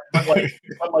 Yeah.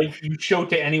 But like you show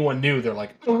to anyone new, they're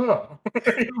like, oh.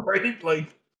 Right? Like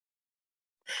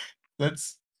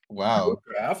That's wow.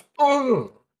 graph.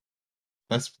 Oh.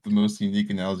 That's the most unique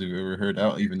analogy I've ever heard. I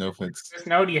don't even know if it's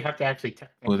No, do you have to actually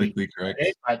politically correct.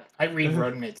 But I read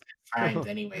Rodent Times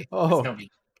anyway. Oh. Oh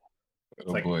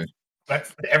like, boy.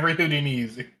 That's every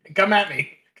Houdini's. Come at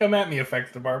me,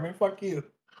 effects department. Fuck you.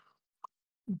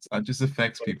 It's not just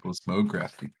effects people, it's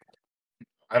MoGraph people.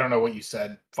 I don't know what you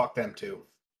said. Fuck them too.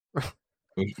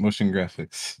 Motion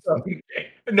graphics. Okay.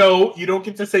 No, you don't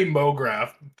get to say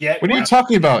MoGraph. What are you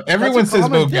talking about? Everyone says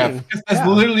common MoGraph. thing. That's Yeah.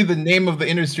 literally the name of the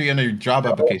industry under your job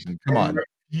application. Come on.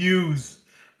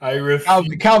 I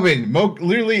refuse. Calvin,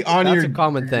 literally on That's your. a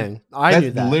common thing. I That's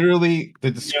knew that. literally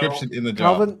the description in the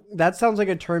job. Calvin, that sounds like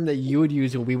a term that you would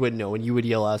use and we would know and you would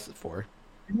yell us for.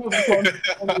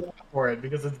 For it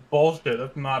because it's bullshit.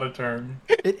 That's not a term.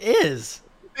 It is.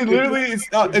 It literally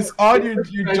it's on your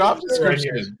job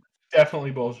description. Right,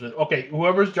 definitely bullshit. Okay,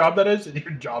 whoever's job that is,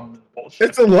 your job is bullshit.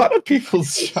 It's a lot of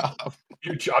people's job.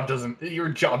 Your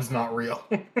job's not real.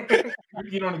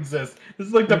 You don't exist. This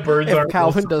is like the birds If are.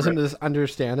 Calvin doesn't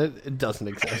understand it, it doesn't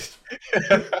exist.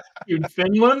 In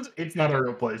Finland, it's not a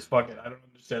real place. Fuck it. I don't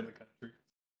understand the country.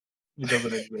 It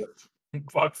doesn't exist.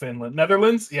 Fuck Finland.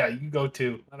 Netherlands? Yeah, you can go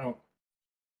too. I don't.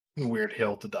 Weird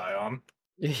hill to die on.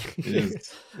 It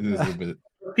is a bit.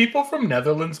 Are people from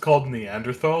Netherlands called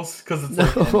Neanderthals? Because it's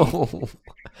like. No.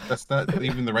 That's not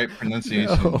even the right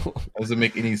pronunciation. No. Doesn't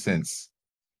make any sense.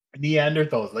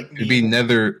 Neanderthals. Like. It'd be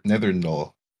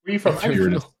Nethernull. Where are you from?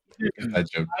 That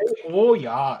joke.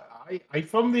 I'm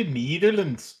from the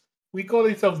Netherlands. We call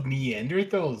ourselves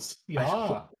Neanderthals.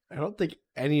 Yeah. I don't think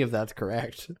any of that's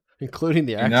correct, including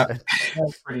the You're not- accent.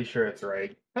 I'm pretty sure it's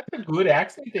right. That's a good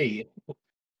accent, eh? You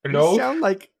Hello? sound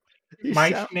like you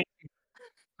My sound- name.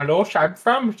 Hello, I'm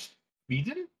from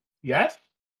Sweden. Yes,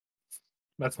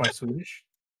 that's my Swedish.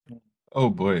 Oh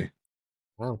boy,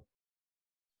 Wow.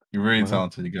 you're very Wow.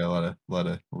 talented. You got a lot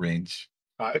of range.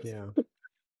 Yeah.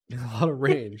 A lot of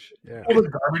range. Yeah. Oh, the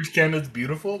garbage can is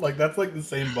beautiful. Like that's like the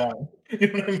same vibe. You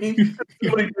know what I mean?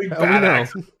 Somebody doing Hell, we bad know.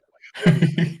 accent.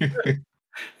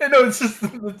 I know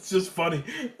it's just funny.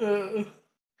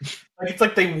 Like it's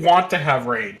like they want to have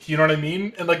range. You know what I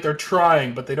mean? And like they're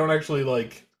trying, but they don't actually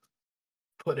like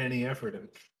put any effort in.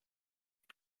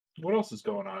 What else is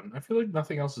going on? I feel like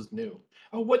nothing else is new.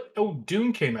 Oh, what? Oh,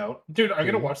 Dune came out, dude. I'm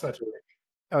gonna Dune? watch that today.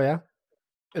 Oh yeah.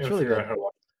 It's Gotta really figure good. out how to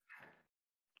watch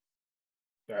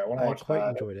it. Yeah, I want to I watch quite that.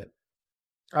 enjoyed it.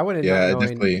 I went in Yeah, not knowing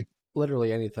definitely.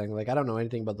 literally anything. Like I don't know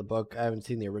anything about the book. I haven't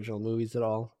seen the original movies at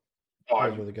all. Oh, It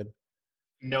was really good.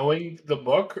 knowing the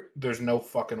book, there's no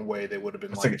fucking way they would have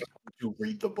been It's like like- to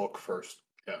read the book first.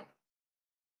 Yeah,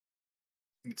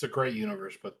 it's a great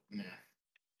universe, but yeah,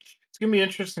 it's gonna be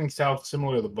interesting to see how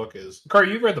similar the book is. Car,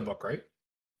 you've read the book, right?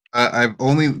 I've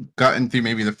only gotten through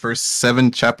maybe the first 7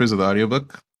 chapters of the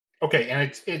audiobook. Okay, and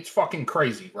it's fucking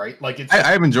crazy, right? Like it's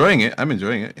I'm enjoying it. I'm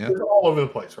enjoying it. Yeah. it's all over the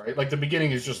place, right? Like the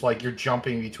beginning is just like you're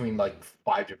jumping between like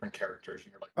 5 different characters,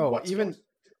 and you're like, Oh, what's even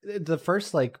the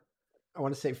first like I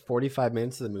want to say 45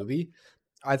 minutes of the movie,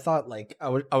 I thought like I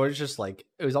was just like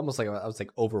it was almost like I was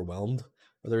like overwhelmed.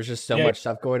 There was just so Yeah. much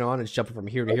stuff going on and it's jumping from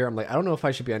here to here. I'm like, I don't know if I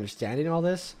should be understanding all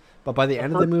this. But by the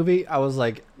end of the movie, I was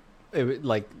like, I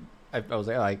was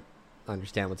like, oh, I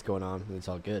understand what's going on and it's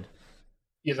all good.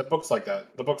 Yeah, the book's like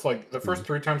that. The book's like the first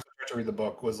 3 times I tried to read the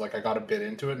book was like I got a bit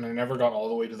into it, and I never got all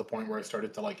the way to the point where I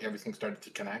started to like everything started to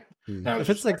connect. Now If it's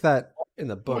it's just like that in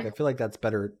the book, going- I feel like that's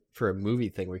better for a movie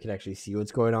thing where you can actually see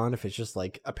what's going on. If it's just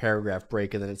like a paragraph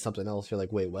break and then it's something else, you're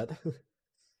like, wait, what?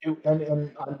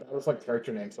 And I was like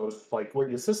character names, so I was like,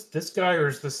 wait, is this guy or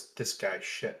is this guy?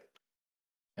 Shit.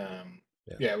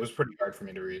 Yeah, it was pretty hard for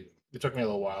me to read. It took me a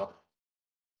little while.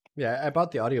 Yeah, I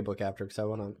bought the audiobook after because I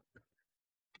want to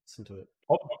listen to it.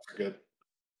 All the books are good.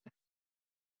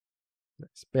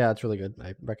 Nice. But yeah, it's really good.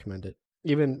 I recommend it.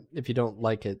 Even if you don't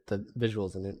like it, the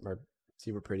visuals in it are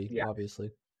super pretty, Yeah.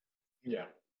 obviously. Yeah.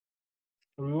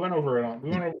 We went over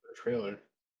the trailer.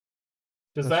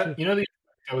 Does Oh, that shit. you know the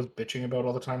I was bitching about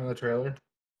all the time in the trailer?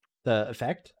 The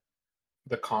effect?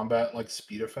 The combat like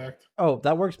speed effect. Oh,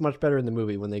 that works much better in the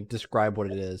movie when they describe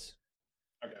what it is.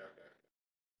 Okay.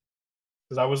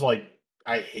 Because I was like,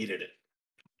 I hated it.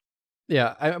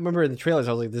 Yeah, I remember in the trailers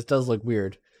I was like, this does look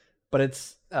weird, but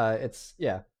it's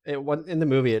yeah. In the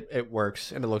movie it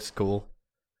works and it looks cool.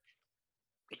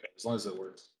 Okay, as long as it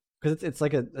works. Because it's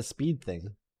like a speed thing,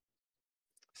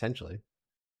 essentially.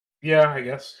 Yeah, I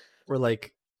guess. Where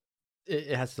like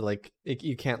it has to like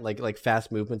you can't like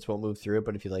fast movements won't move through it,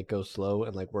 but if you like go slow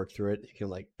and like work through it, you can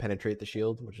like penetrate the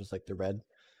shield, which is like the red.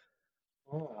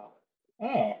 Oh.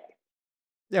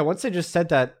 Yeah, once they just said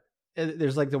that,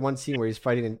 there's like the one scene where he's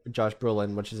fighting Josh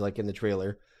Brolin, which is like in the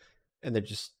trailer, and they're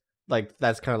just like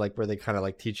that's kind of like where they kind of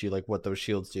like teach you like what those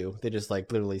shields do. They just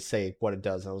like literally say what it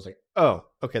does. And I was like, oh,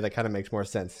 okay, that kind of makes more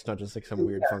sense. It's not just like some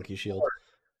weird funky shield.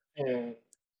 Yeah.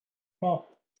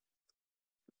 Well,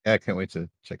 Yeah, I can't wait to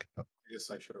check it out. I guess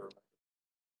I should have.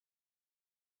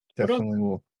 Definitely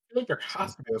will. I feel like there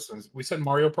has to be those. We said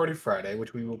Mario Party Friday,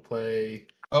 which we will play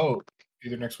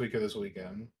either next week or this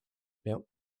weekend. Yep.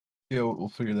 Yeah, we'll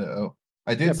figure that out.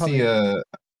 I did see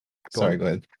sorry, go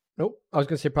ahead. Nope. I was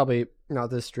gonna say probably not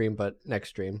this stream, but next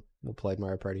stream we'll play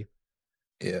Mario Party.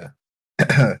 Yeah.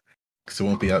 Because it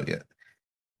won't be out yet.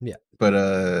 Yeah.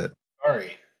 But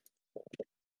sorry.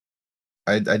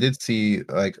 I did see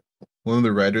like one of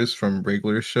the writers from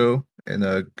Regular Show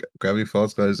and Gravity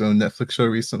Falls got his own Netflix show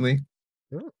recently.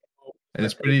 Oh. And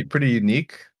it's pretty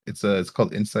unique. It's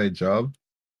called Inside Job.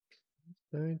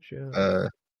 It's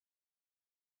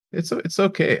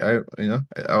okay.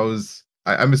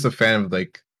 I'm just a fan of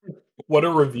like what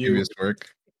a review. Previous work.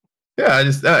 Yeah, I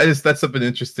just that's something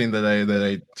interesting that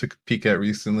I took a peek at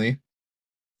recently.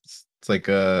 It's like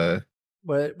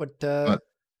what the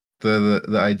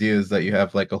idea is that you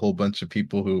have like a whole bunch of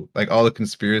people who like all the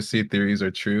conspiracy theories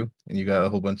are true, and you got a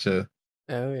whole bunch of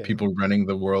people running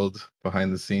the world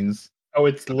behind the scenes. Oh,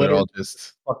 it's literally all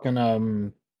just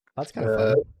fucking that's kind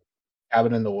of fun.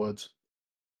 Cabin in the Woods.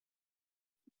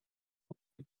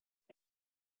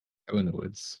 Cabin in the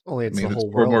Woods. Only it's the whole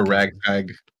world. More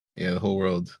ragtag. Yeah, the whole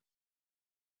world.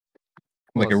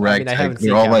 Well, like a ragtag. I haven't They're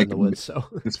seen all Cabin like in the Woods, so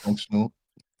dysfunctional.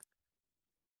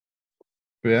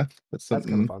 But yeah, that's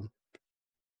kind of fun.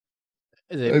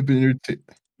 I've been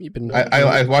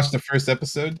I watched the first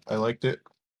episode. I liked it.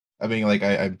 I mean, like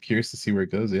I'm curious to see where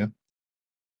it goes. Yeah.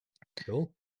 Cool.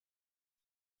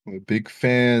 I'm a big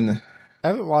fan. I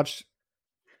haven't watched.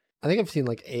 I think I've seen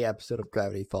like a episode of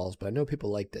Gravity Falls, but I know people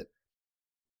liked it.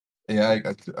 Yeah,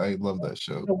 I love that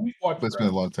show. But it's been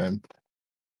a long time.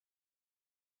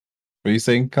 What are you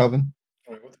saying, Calvin?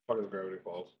 Wait, what the fuck is Gravity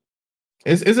Falls?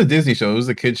 It's a Disney show. It was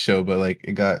a kids show, but like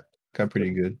it got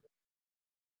pretty good.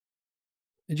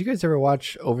 Did you guys ever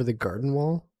watch Over the Garden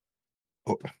Wall?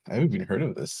 Oh, I haven't even heard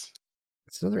of this.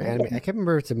 It's another anime. I can't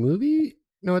remember if it's a movie.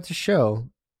 No, it's a show.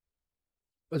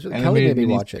 Kelly made me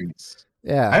watch it.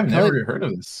 Yeah, I've never heard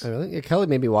of this. I think Kelly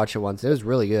made me watch it once. It was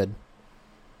really good.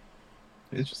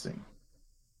 Interesting.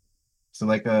 So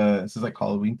like this is like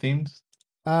Halloween themed?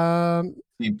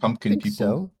 The pumpkin people.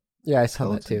 So. Yeah, I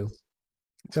saw that too.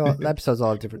 So the episodes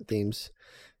all have different themes.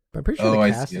 But I'm pretty sure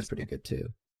the cast is pretty good too.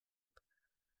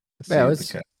 Yeah,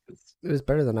 it was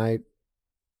better than I.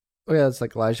 Oh yeah, it's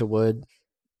like Elijah Wood,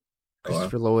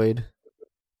 Christopher Lloyd.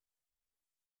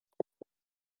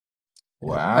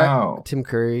 Wow. Tim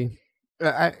Curry.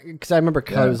 Because I remember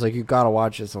Kelly was like, "You gotta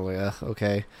watch this." I'm like,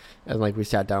 okay, and like we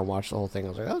sat down and watched the whole thing. I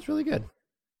was like, "That was really good."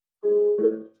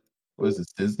 What is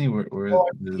this, Disney? Where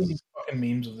is fucking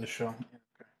memes of this show?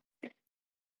 I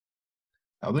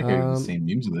don't think I've even seen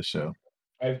memes of this show.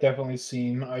 I've definitely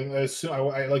seen. I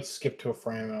like skipped to a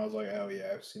frame and I was like, oh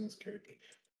yeah, I've seen this character.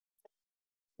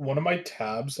 One of my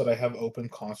tabs that I have open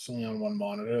constantly on one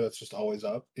monitor that's just always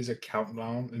up is a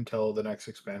countdown until the next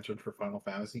expansion for Final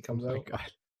Fantasy comes out.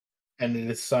 God. And it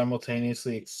is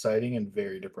simultaneously exciting and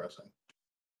very depressing.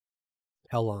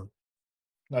 How long?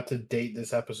 Not to date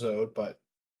this episode, but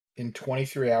in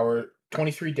 23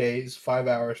 days, 5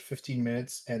 hours, 15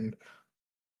 minutes, and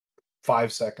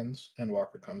 5 seconds, and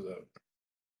Walker comes out.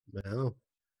 No.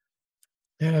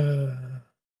 Yeah.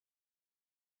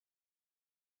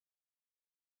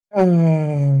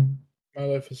 My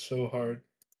life is so hard.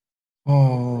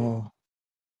 Oh.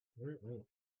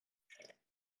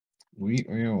 We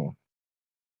will.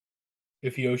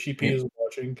 If Yoshi P is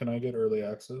watching, can I get early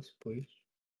access, please?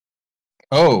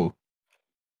 Oh.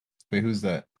 Wait, who's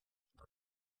that?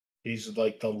 He's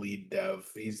like the lead dev.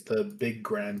 He's the big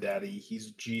granddaddy.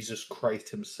 He's Jesus Christ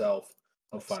himself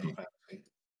of Final Fantasy.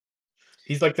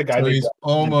 He's like the guy. So he's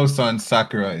almost on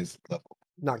Sakurai's level.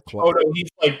 Not quite.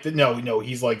 Oh no,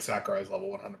 he's like Sakurai's level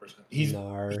 100%. He's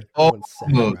Sakurai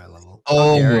level.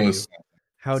 How dare you?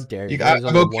 How dare you? There's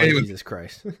only one Jesus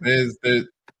Christ. There's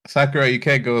Sakurai. You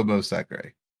can't go above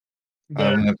Sakurai.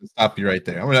 I'm gonna have to stop you right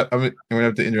there. I'm gonna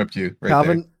have to interrupt you right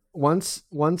Calvin, there. Once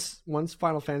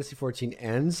Final Fantasy 14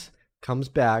 ends, comes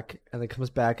back, and then comes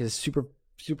back as super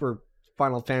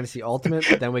Final Fantasy Ultimate,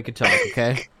 then we could talk,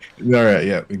 okay? All right,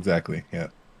 yeah, exactly. Yeah.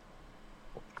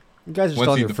 You guys are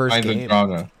still on your first game.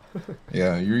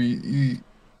 Yeah, you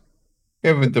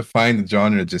haven't defined the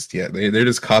genre just yet. They're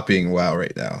just copying WoW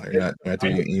right now. They're not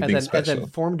doing anything special. And then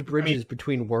formed bridges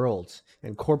between worlds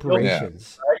and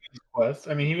corporations. Quest.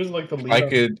 I mean, he was like the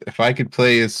lead. If I could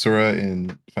play as Sora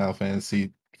in Final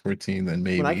Fantasy 14, then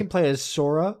maybe. When I can play as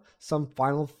Sora, some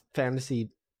Final Fantasy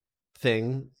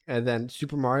thing, and then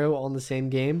Super Mario all in the same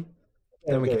game,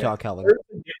 then we can talk, Calvin. There's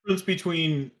a difference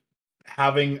between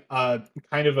having a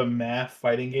kind of a math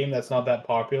fighting game that's not that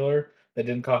popular, that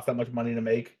didn't cost that much money to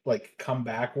make, like come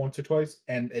back once or twice,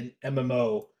 and an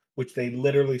MMO which they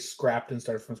literally scrapped and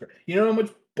started from scratch. You know how much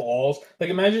balls? Like,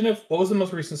 imagine what was the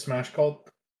most recent Smash called?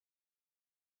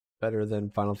 Better than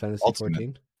Final Fantasy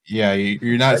 14? Yeah,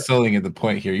 you're not selling at the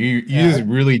point here. You just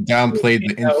really downplayed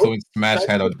the influence Smash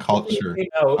had on culture,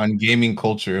 on gaming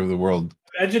culture of the world.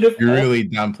 Imagine if you really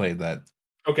downplayed that.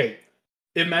 Okay,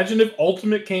 imagine if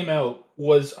Ultimate came out,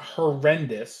 was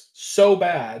horrendous, so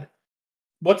bad.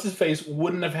 What's his face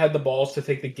wouldn't have had the balls to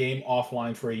take the game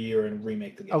offline for a year and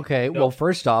remake the game. Okay, well,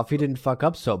 first off, he didn't fuck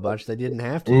up so much they didn't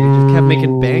have to. He just kept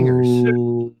making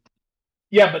bangers.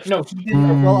 Yeah, but no, he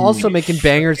didn't. Well, also making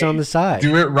bangers on the side.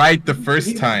 Do it right the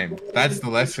first time. That's the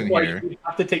lesson here. You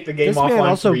have to take the game offline. This man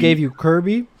also gave you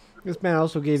Kirby. This man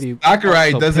also gave you.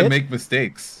 Sakurai doesn't make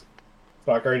mistakes.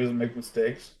 Sakurai doesn't make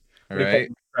mistakes. All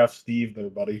right. Craft Steve there,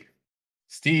 buddy.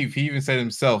 Steve, he even said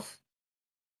himself.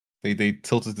 They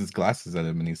tilted his glasses at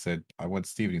him and he said, "I want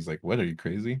Steve." And he's like, "What? Are you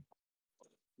crazy?"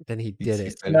 Then he did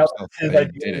it. Now, his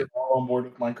idea all on board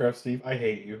with Minecraft Steve. I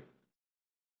hate you.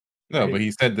 No, but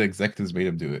he said the executives made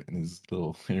him do it in his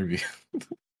little interview.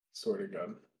 Swear to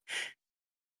God.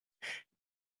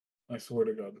 I swear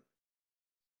to God.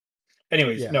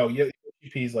 Anyways, no,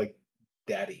 Yoshi's like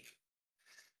daddy.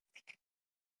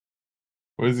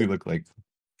 What does he look like?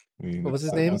 What was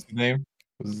his name? What's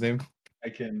his name?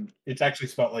 It's actually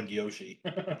spelled like Yoshi.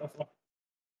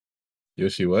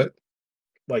 Yoshi what?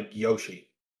 Like Yoshi.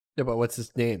 Yeah, but what's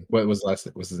his name? What was last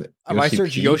name? What's his name? If I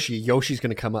search Yoshi, Yoshi's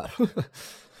gonna come up.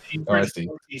 I see.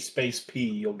 Space P,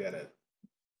 you'll get it.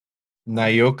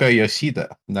 Naoki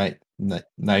Yoshida.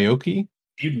 Naoki?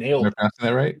 You nailed it. Am I pronouncing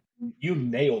that right? You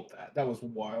nailed that. That was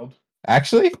wild.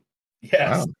 Actually?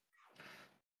 Yes. Wow.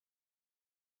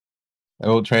 I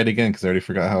will try it again because I already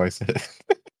forgot how I said it.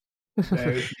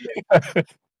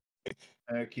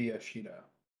 Naoki Yoshida.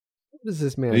 What is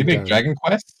this man? Did he make Dragon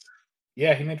Quest?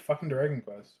 Yeah, he made fucking Dragon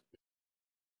Quest.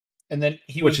 And then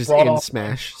which is in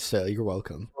Smash, so you're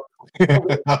welcome.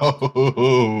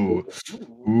 Ooh.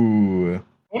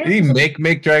 Did he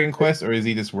make Dragon Quest, or is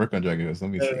he just work on Dragon Quest?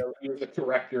 Let me see. He was the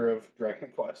director of Dragon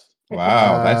Quest.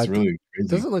 Wow, that's really crazy.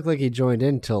 Doesn't look like he joined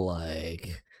in till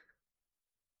like.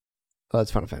 Oh,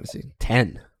 that's Final Fantasy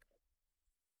 10.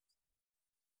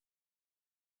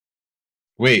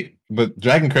 Wait, but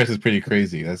Dragon Quest is pretty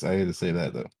crazy. I had to say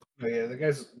that though. Oh, yeah, the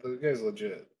guy's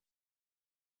legit.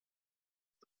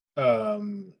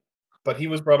 But he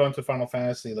was brought onto Final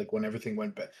Fantasy like when everything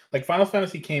went bad. Like Final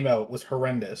Fantasy came out, was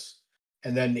horrendous,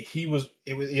 and then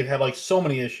it had like so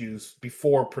many issues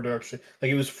before production.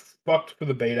 Like it was fucked for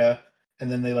the beta,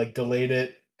 and then they like delayed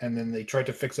it, and then they tried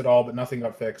to fix it all, but nothing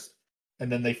got fixed.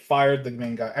 And then they fired the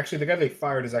main guy. Actually, the guy they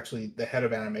fired is actually the head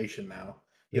of animation now.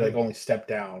 He like only stepped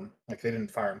down. Like they didn't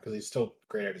fire him because he's still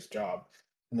great at his job.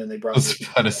 And then they brought. I was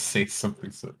trying to say something.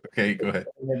 So okay, go ahead.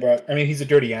 I mean, he's a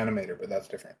dirty animator, but that's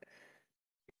different.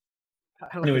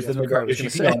 Anyways, then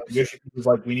Yoshi was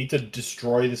like, "We need to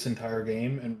destroy this entire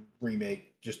game and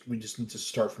remake. We just need to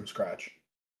start from scratch."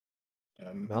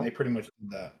 And they pretty much did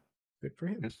that. Good for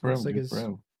him.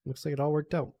 Looks like it all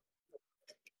worked out.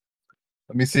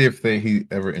 Let me see if he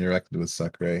ever interacted with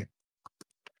Sakurai.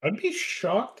 I'd be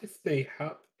shocked if they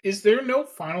have. Is there no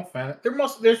Final Fantasy?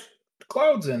 There's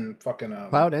Cloud's in fucking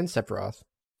Cloud and Sephiroth.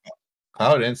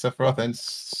 Cloud and Sephiroth and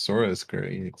Sora is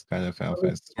great. It's kind of Final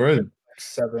Fantasy. Sora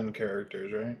 7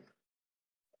 characters, right?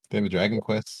 They have a Dragon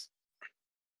Quest.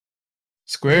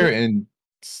 Square and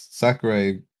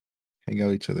Sakurai hang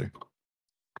out each other.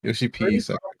 Yoshi P.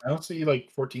 Sakurai. I don't see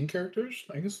like 14 characters.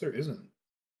 I guess there isn't.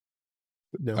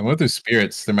 No. I went through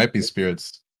spirits. There might be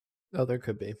spirits. Oh, there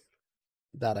could be.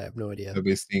 That I have no idea. I'll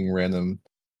be seeing random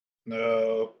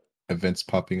events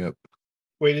popping up.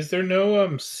 Wait, is there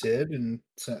no Sid in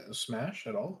Smash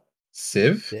at all?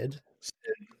 Civ? Did?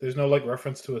 There's no like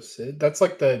reference to a Sid. That's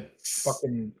like the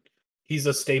fucking. He's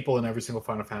a staple in every single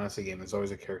Final Fantasy game. There's always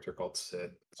a character called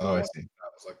Sid. So Oh, I see.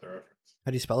 that was like the reference.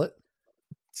 How do you spell it?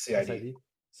 CID.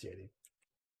 CID.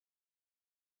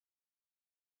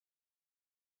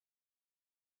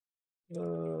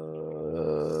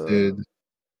 Sid.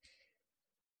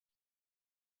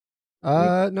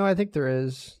 No, I think there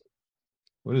is.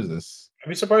 What is this? I'd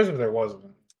be surprised if there wasn't.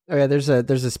 Oh yeah, there's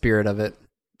a spirit of it,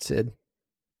 Sid.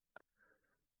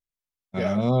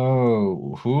 Yeah.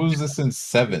 Oh, who's this in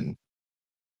 7?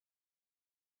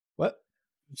 What?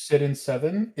 Sid in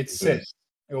 7? It's Sid. This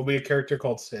It will be a character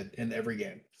called Sid in every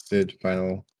game. Sid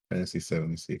Final Fantasy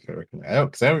 7. Let's see if I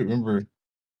recognize. I don't remember.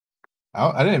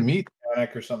 I didn't meet.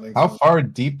 Or something. How far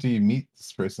deep do you meet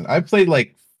this person? I played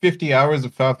like 50 hours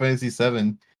of Final Fantasy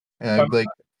 7, and I'm like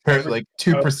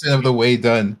 2% of the way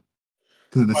done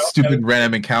because of the stupid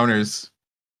random encounters.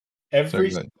 Every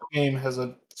single game has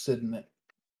a Sid in it.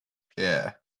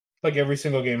 Yeah. Like every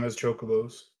single game has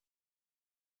chocobos.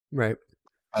 Right.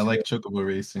 I like chocobo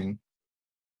racing.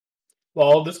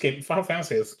 Well, this game, Final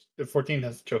Fantasy 14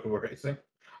 has chocobo racing.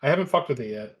 I haven't fucked with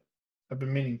it yet. I've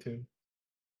been meaning to.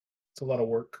 It's a lot of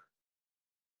work.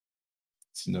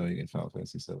 It's annoying in Final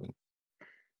Fantasy 7.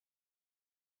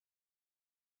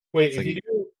 Wait,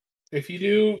 if you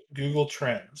do Google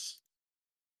Trends,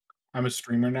 I'm a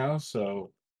streamer now,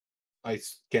 so I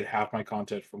get half my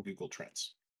content from Google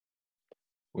Trends.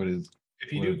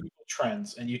 If you do Google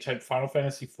Trends and you type Final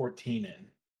Fantasy 14 in,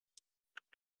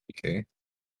 okay,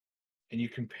 and you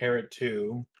compare it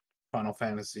to Final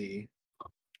Fantasy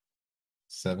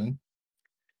 7.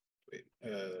 Wait,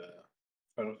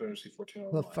 Final Fantasy 14.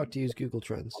 How the fuck do you use Google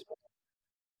Trends?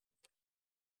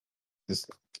 Just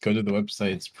go to the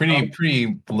website. It's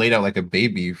pretty laid out like a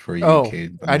baby for you,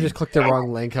 kid. I just clicked the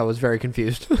wrong link. I was very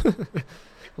confused. I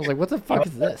was like, what the fuck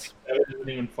is this? That isn't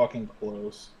even fucking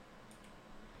close.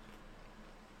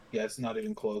 Yeah, it's not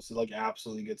even close. It like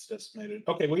absolutely gets decimated.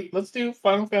 Okay, wait, let's do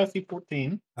Final Fantasy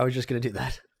 14. I was just gonna do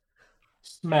that.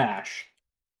 Smash.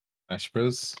 Smash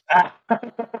Bros.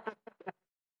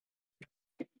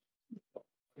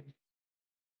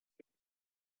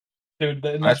 Dude,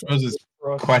 Smash Bros is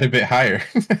quite a bit higher.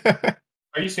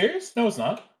 Are you serious? No, it's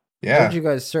not. Yeah. What did you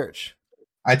guys search?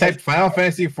 I typed Final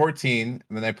Fantasy 14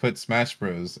 and then I put Smash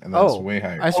Bros. And that's way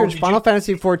higher. I searched Final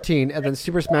Fantasy 14 and then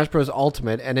Super Smash Bros.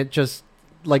 Ultimate, and it just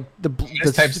like the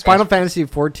Final Fantasy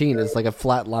 14 is like a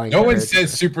flat line. No one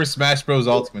says Super Smash Bros.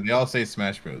 Ultimate. They all say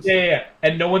Smash Bros. Yeah.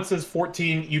 And no one says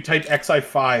 14. You type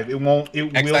XI5. It won't.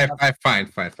 It XI5.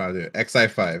 Fine. I'll do it.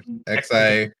 XI5.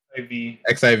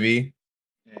 XIV.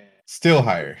 Yeah. Still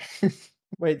higher.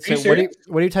 Wait. So what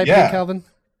do you type in, Calvin?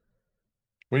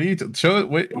 What do you show it?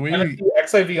 What do you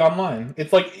XIV online?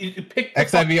 It's like you pick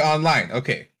XIV online.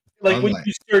 Okay. Like online. When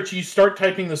you search, you start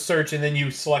typing the search and then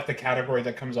you select the category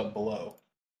that comes up below.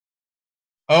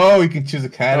 Oh, you can choose a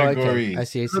category. I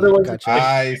see. Gotcha.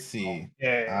 I see.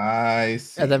 Yeah. I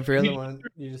see. And then for the other one,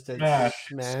 you just did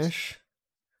Smash.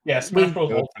 Yeah, Smash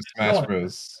Bros. Smash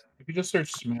Bros. If you just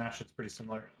search Smash, it's pretty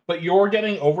similar. But you're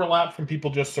getting overlap from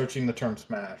people just searching the term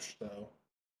Smash, though.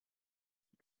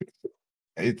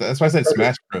 That's why I said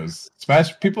Smash Bros.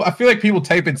 Smash people. I feel like people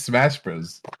type in Smash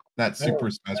Bros, not Super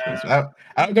Smash Bros. I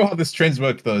don't know how this trends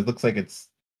work though. It looks like it's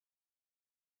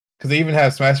because they even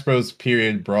have Smash Bros.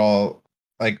 Period Brawl.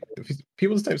 Like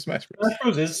people just type Smash Bros. Smash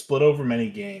Bros. Is split over many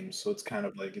games, so it's kind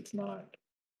of like it's not.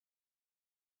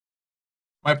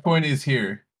 My point is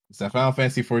here is that Final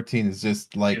Fantasy 14 is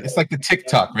just like it's like the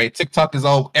TikTok, right? TikTok is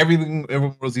all everything.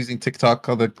 Everyone was using TikTok.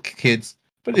 All the kids.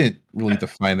 But it didn't really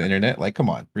define the internet. Like, come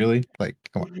on, really? Like,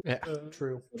 come on. Yeah,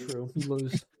 true. You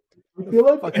lose.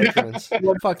 Fuck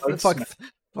the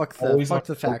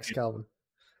facts, Calvin.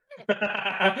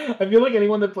 I feel like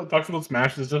anyone that talks about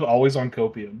Smash is just always on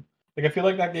copium. Like, I feel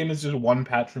like that game is just one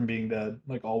patch from being dead,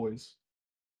 like always.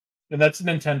 And that's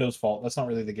Nintendo's fault. That's not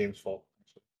really the game's fault.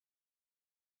 That's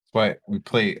why we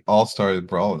play All-Star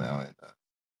Brawl now.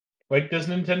 Like, does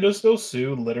Nintendo still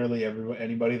sue literally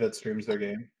anybody that streams their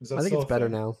game? I think it's better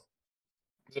now.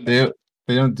 They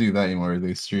don't do that anymore.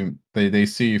 They stream. They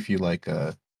see if you like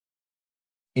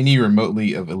any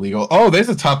remotely of illegal. Oh, there's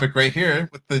a topic right here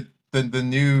with the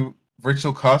new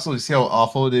virtual console. You see how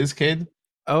awful it is, kid?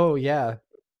 Oh yeah.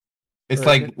 It's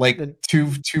like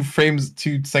 2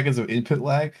 seconds of input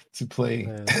lag to play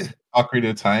Ocarina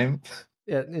of Time.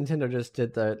 Yeah, Nintendo just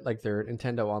did their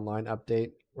Nintendo Online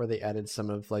update where they added some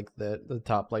of like the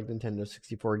top like Nintendo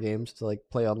 64 games to like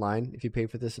play online if you pay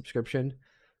for the subscription.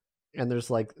 And there's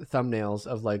like thumbnails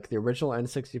of like the original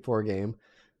N64 game,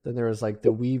 Then there was like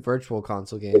the Wii Virtual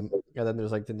Console game, and then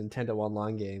there's like the Nintendo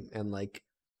Online game, and like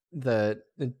the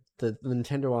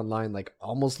Nintendo Online like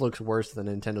almost looks worse than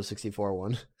the Nintendo 64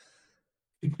 one.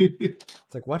 It's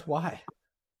like, what? Why?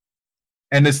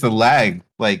 And it's the lag,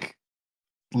 like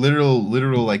literal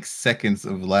like seconds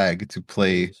of lag to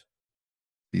play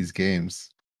these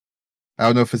games. I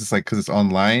don't know if it's like because it's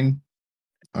online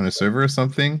on a server or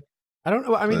something. I don't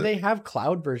know. I mean, they have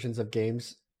cloud versions of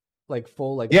games, like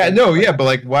full, like yeah, full, no, like, yeah, but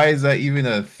like, why is that even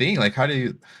a thing? Like, how do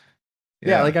you?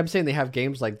 Yeah, like I'm saying, they have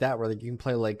games like that where like, you can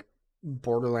play like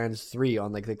Borderlands 3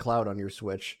 on like the cloud on your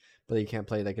Switch, but you can't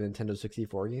play like a Nintendo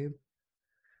 64 game.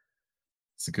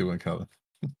 It's a good one, Calvin.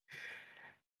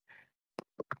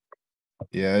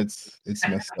 Yeah, it's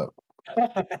messed up.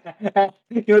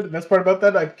 You know what the best part about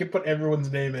that? I could put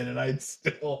everyone's name in, and I'd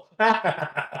still.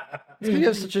 You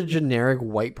have such a generic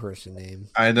white person name.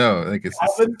 I know, like it's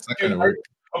not gonna work.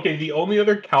 Okay, the only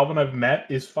other Calvin I've met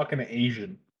is fucking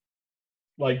Asian,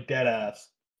 like dead ass.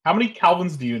 How many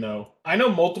Calvins do you know? I know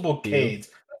multiple Cades.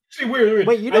 Actually, weird.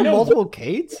 Wait, you know multiple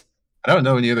Cades? I don't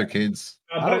know any other Cades.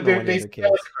 I don't know any other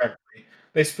Cades.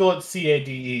 They spell it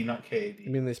CADE, not KAD. I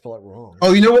mean, they spell it wrong.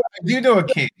 Oh, you know what? I do know a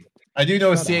Cade. I do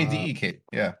know a CADE Cade.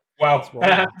 Yeah. Wow.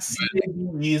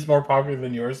 CADE is more popular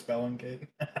than yours spelling, Cade.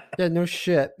 Yeah, no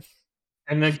shit.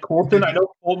 And then Colton, I know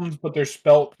Coltons, but they're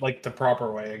spelt like the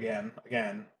proper way again.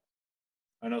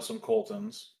 I know some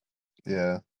Coltons.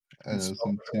 Yeah. I know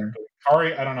some too.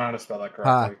 Kari, I don't know how to spell that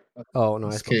correctly. Oh no,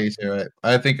 it's K. Right.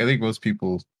 I think most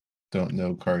people don't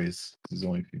know Kari's. There's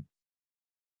only a few.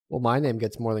 Well, my name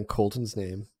gets more than Colton's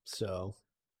name, so.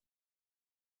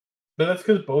 But that's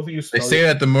because both of you. They say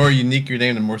that the more unique your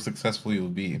name, the more successful you'll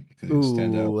be. Because you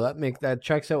stand out. That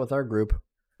checks out with our group.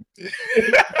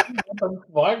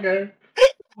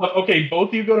 Okay, both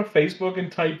of you go to Facebook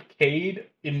and type Cade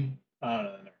in.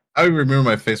 I remember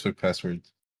my Facebook password.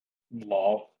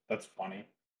 Lol, that's funny.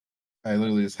 I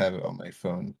literally just have it on my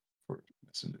phone for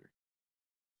Messenger.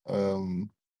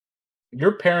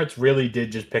 Your parents really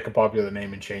did just pick a popular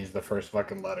name and change the first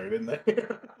fucking letter, didn't they?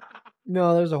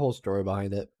 No, there's a whole story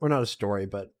behind it. Or not a story,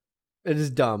 but it is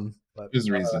dumb. But there's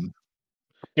a reason.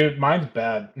 Dude, mine's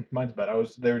bad.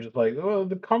 They were just like, oh,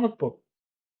 the comic book.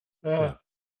 Yeah.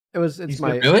 It's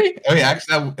my really? Oh yeah,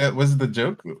 actually that was the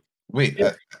joke. Wait,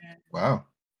 wow.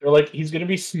 They're like, he's gonna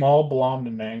be small, blonde,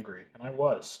 and angry, and I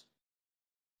was.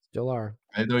 Still are.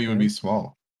 I didn't know you would be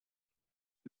small.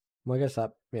 Well, I guess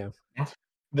that, yeah.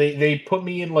 They put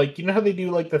me in, like, you know how they do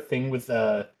like the thing with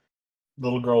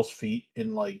little girls' feet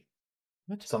in like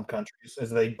some countries, as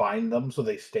they bind them so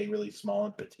they stay really small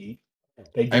and petite.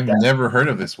 I've never heard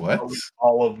of this. What?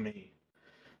 All of me.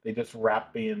 They just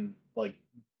wrap me in like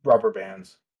rubber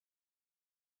bands.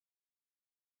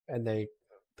 And they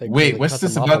wait, what's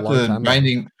this about the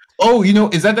binding? Oh,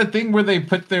 is that the thing where they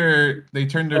turn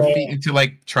their feet into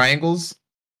like triangles?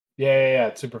 Yeah,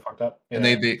 it's super fucked up. Yeah.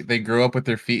 And they grow up with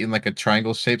their feet in like a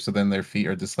triangle shape, so then their feet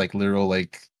are just like literal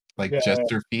like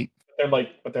jester feet.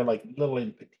 But they're like little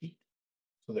and petite,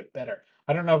 so they're better.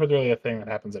 I don't know if it's really a thing that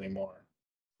happens anymore.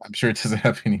 I'm sure it doesn't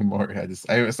happen anymore. I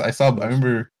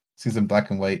remember seeing some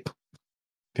black and white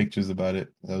pictures about it.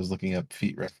 I was looking up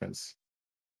feet reference.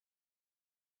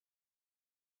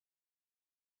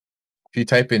 If you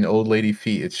type in old lady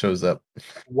feet, it shows up.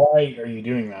 Why are you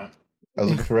doing that? I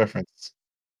was looking for reference.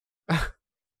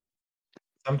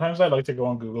 Sometimes I like to go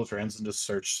on Google Trends and just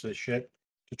search this shit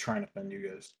to try and offend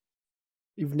you guys.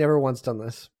 You've never once done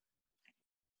this.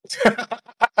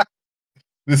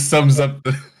 This sums up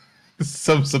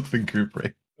the group,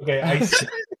 right? Okay, I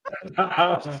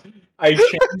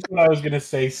changed what I was gonna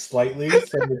say slightly,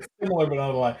 so it's similar but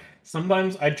not a lot.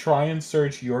 Sometimes I try and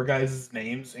search your guys'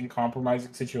 names in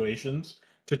compromising situations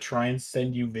to try and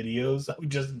send you videos of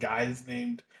just guys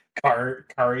named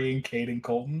Kari and Cade and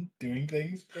Colton doing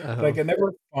things. But I can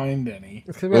never find any.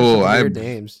 Weird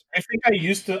names. I think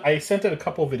I sent it a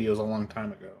couple videos a long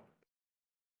time ago.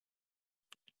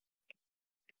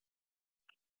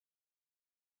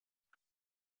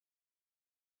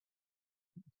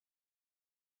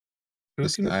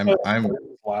 Listen, I'm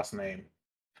last name.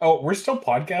 Oh, we're still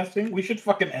podcasting? We should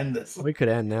fucking end this. We could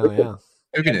end now, yeah.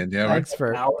 We could end, yeah. Thanks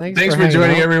for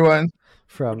joining everyone.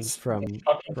 From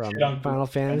Final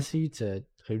Fantasy to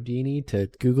Houdini to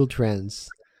Google Trends.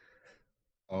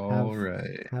 All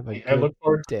right. Have a I look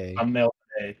forward day. To thumbnail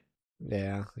today.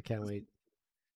 Yeah, I can't wait.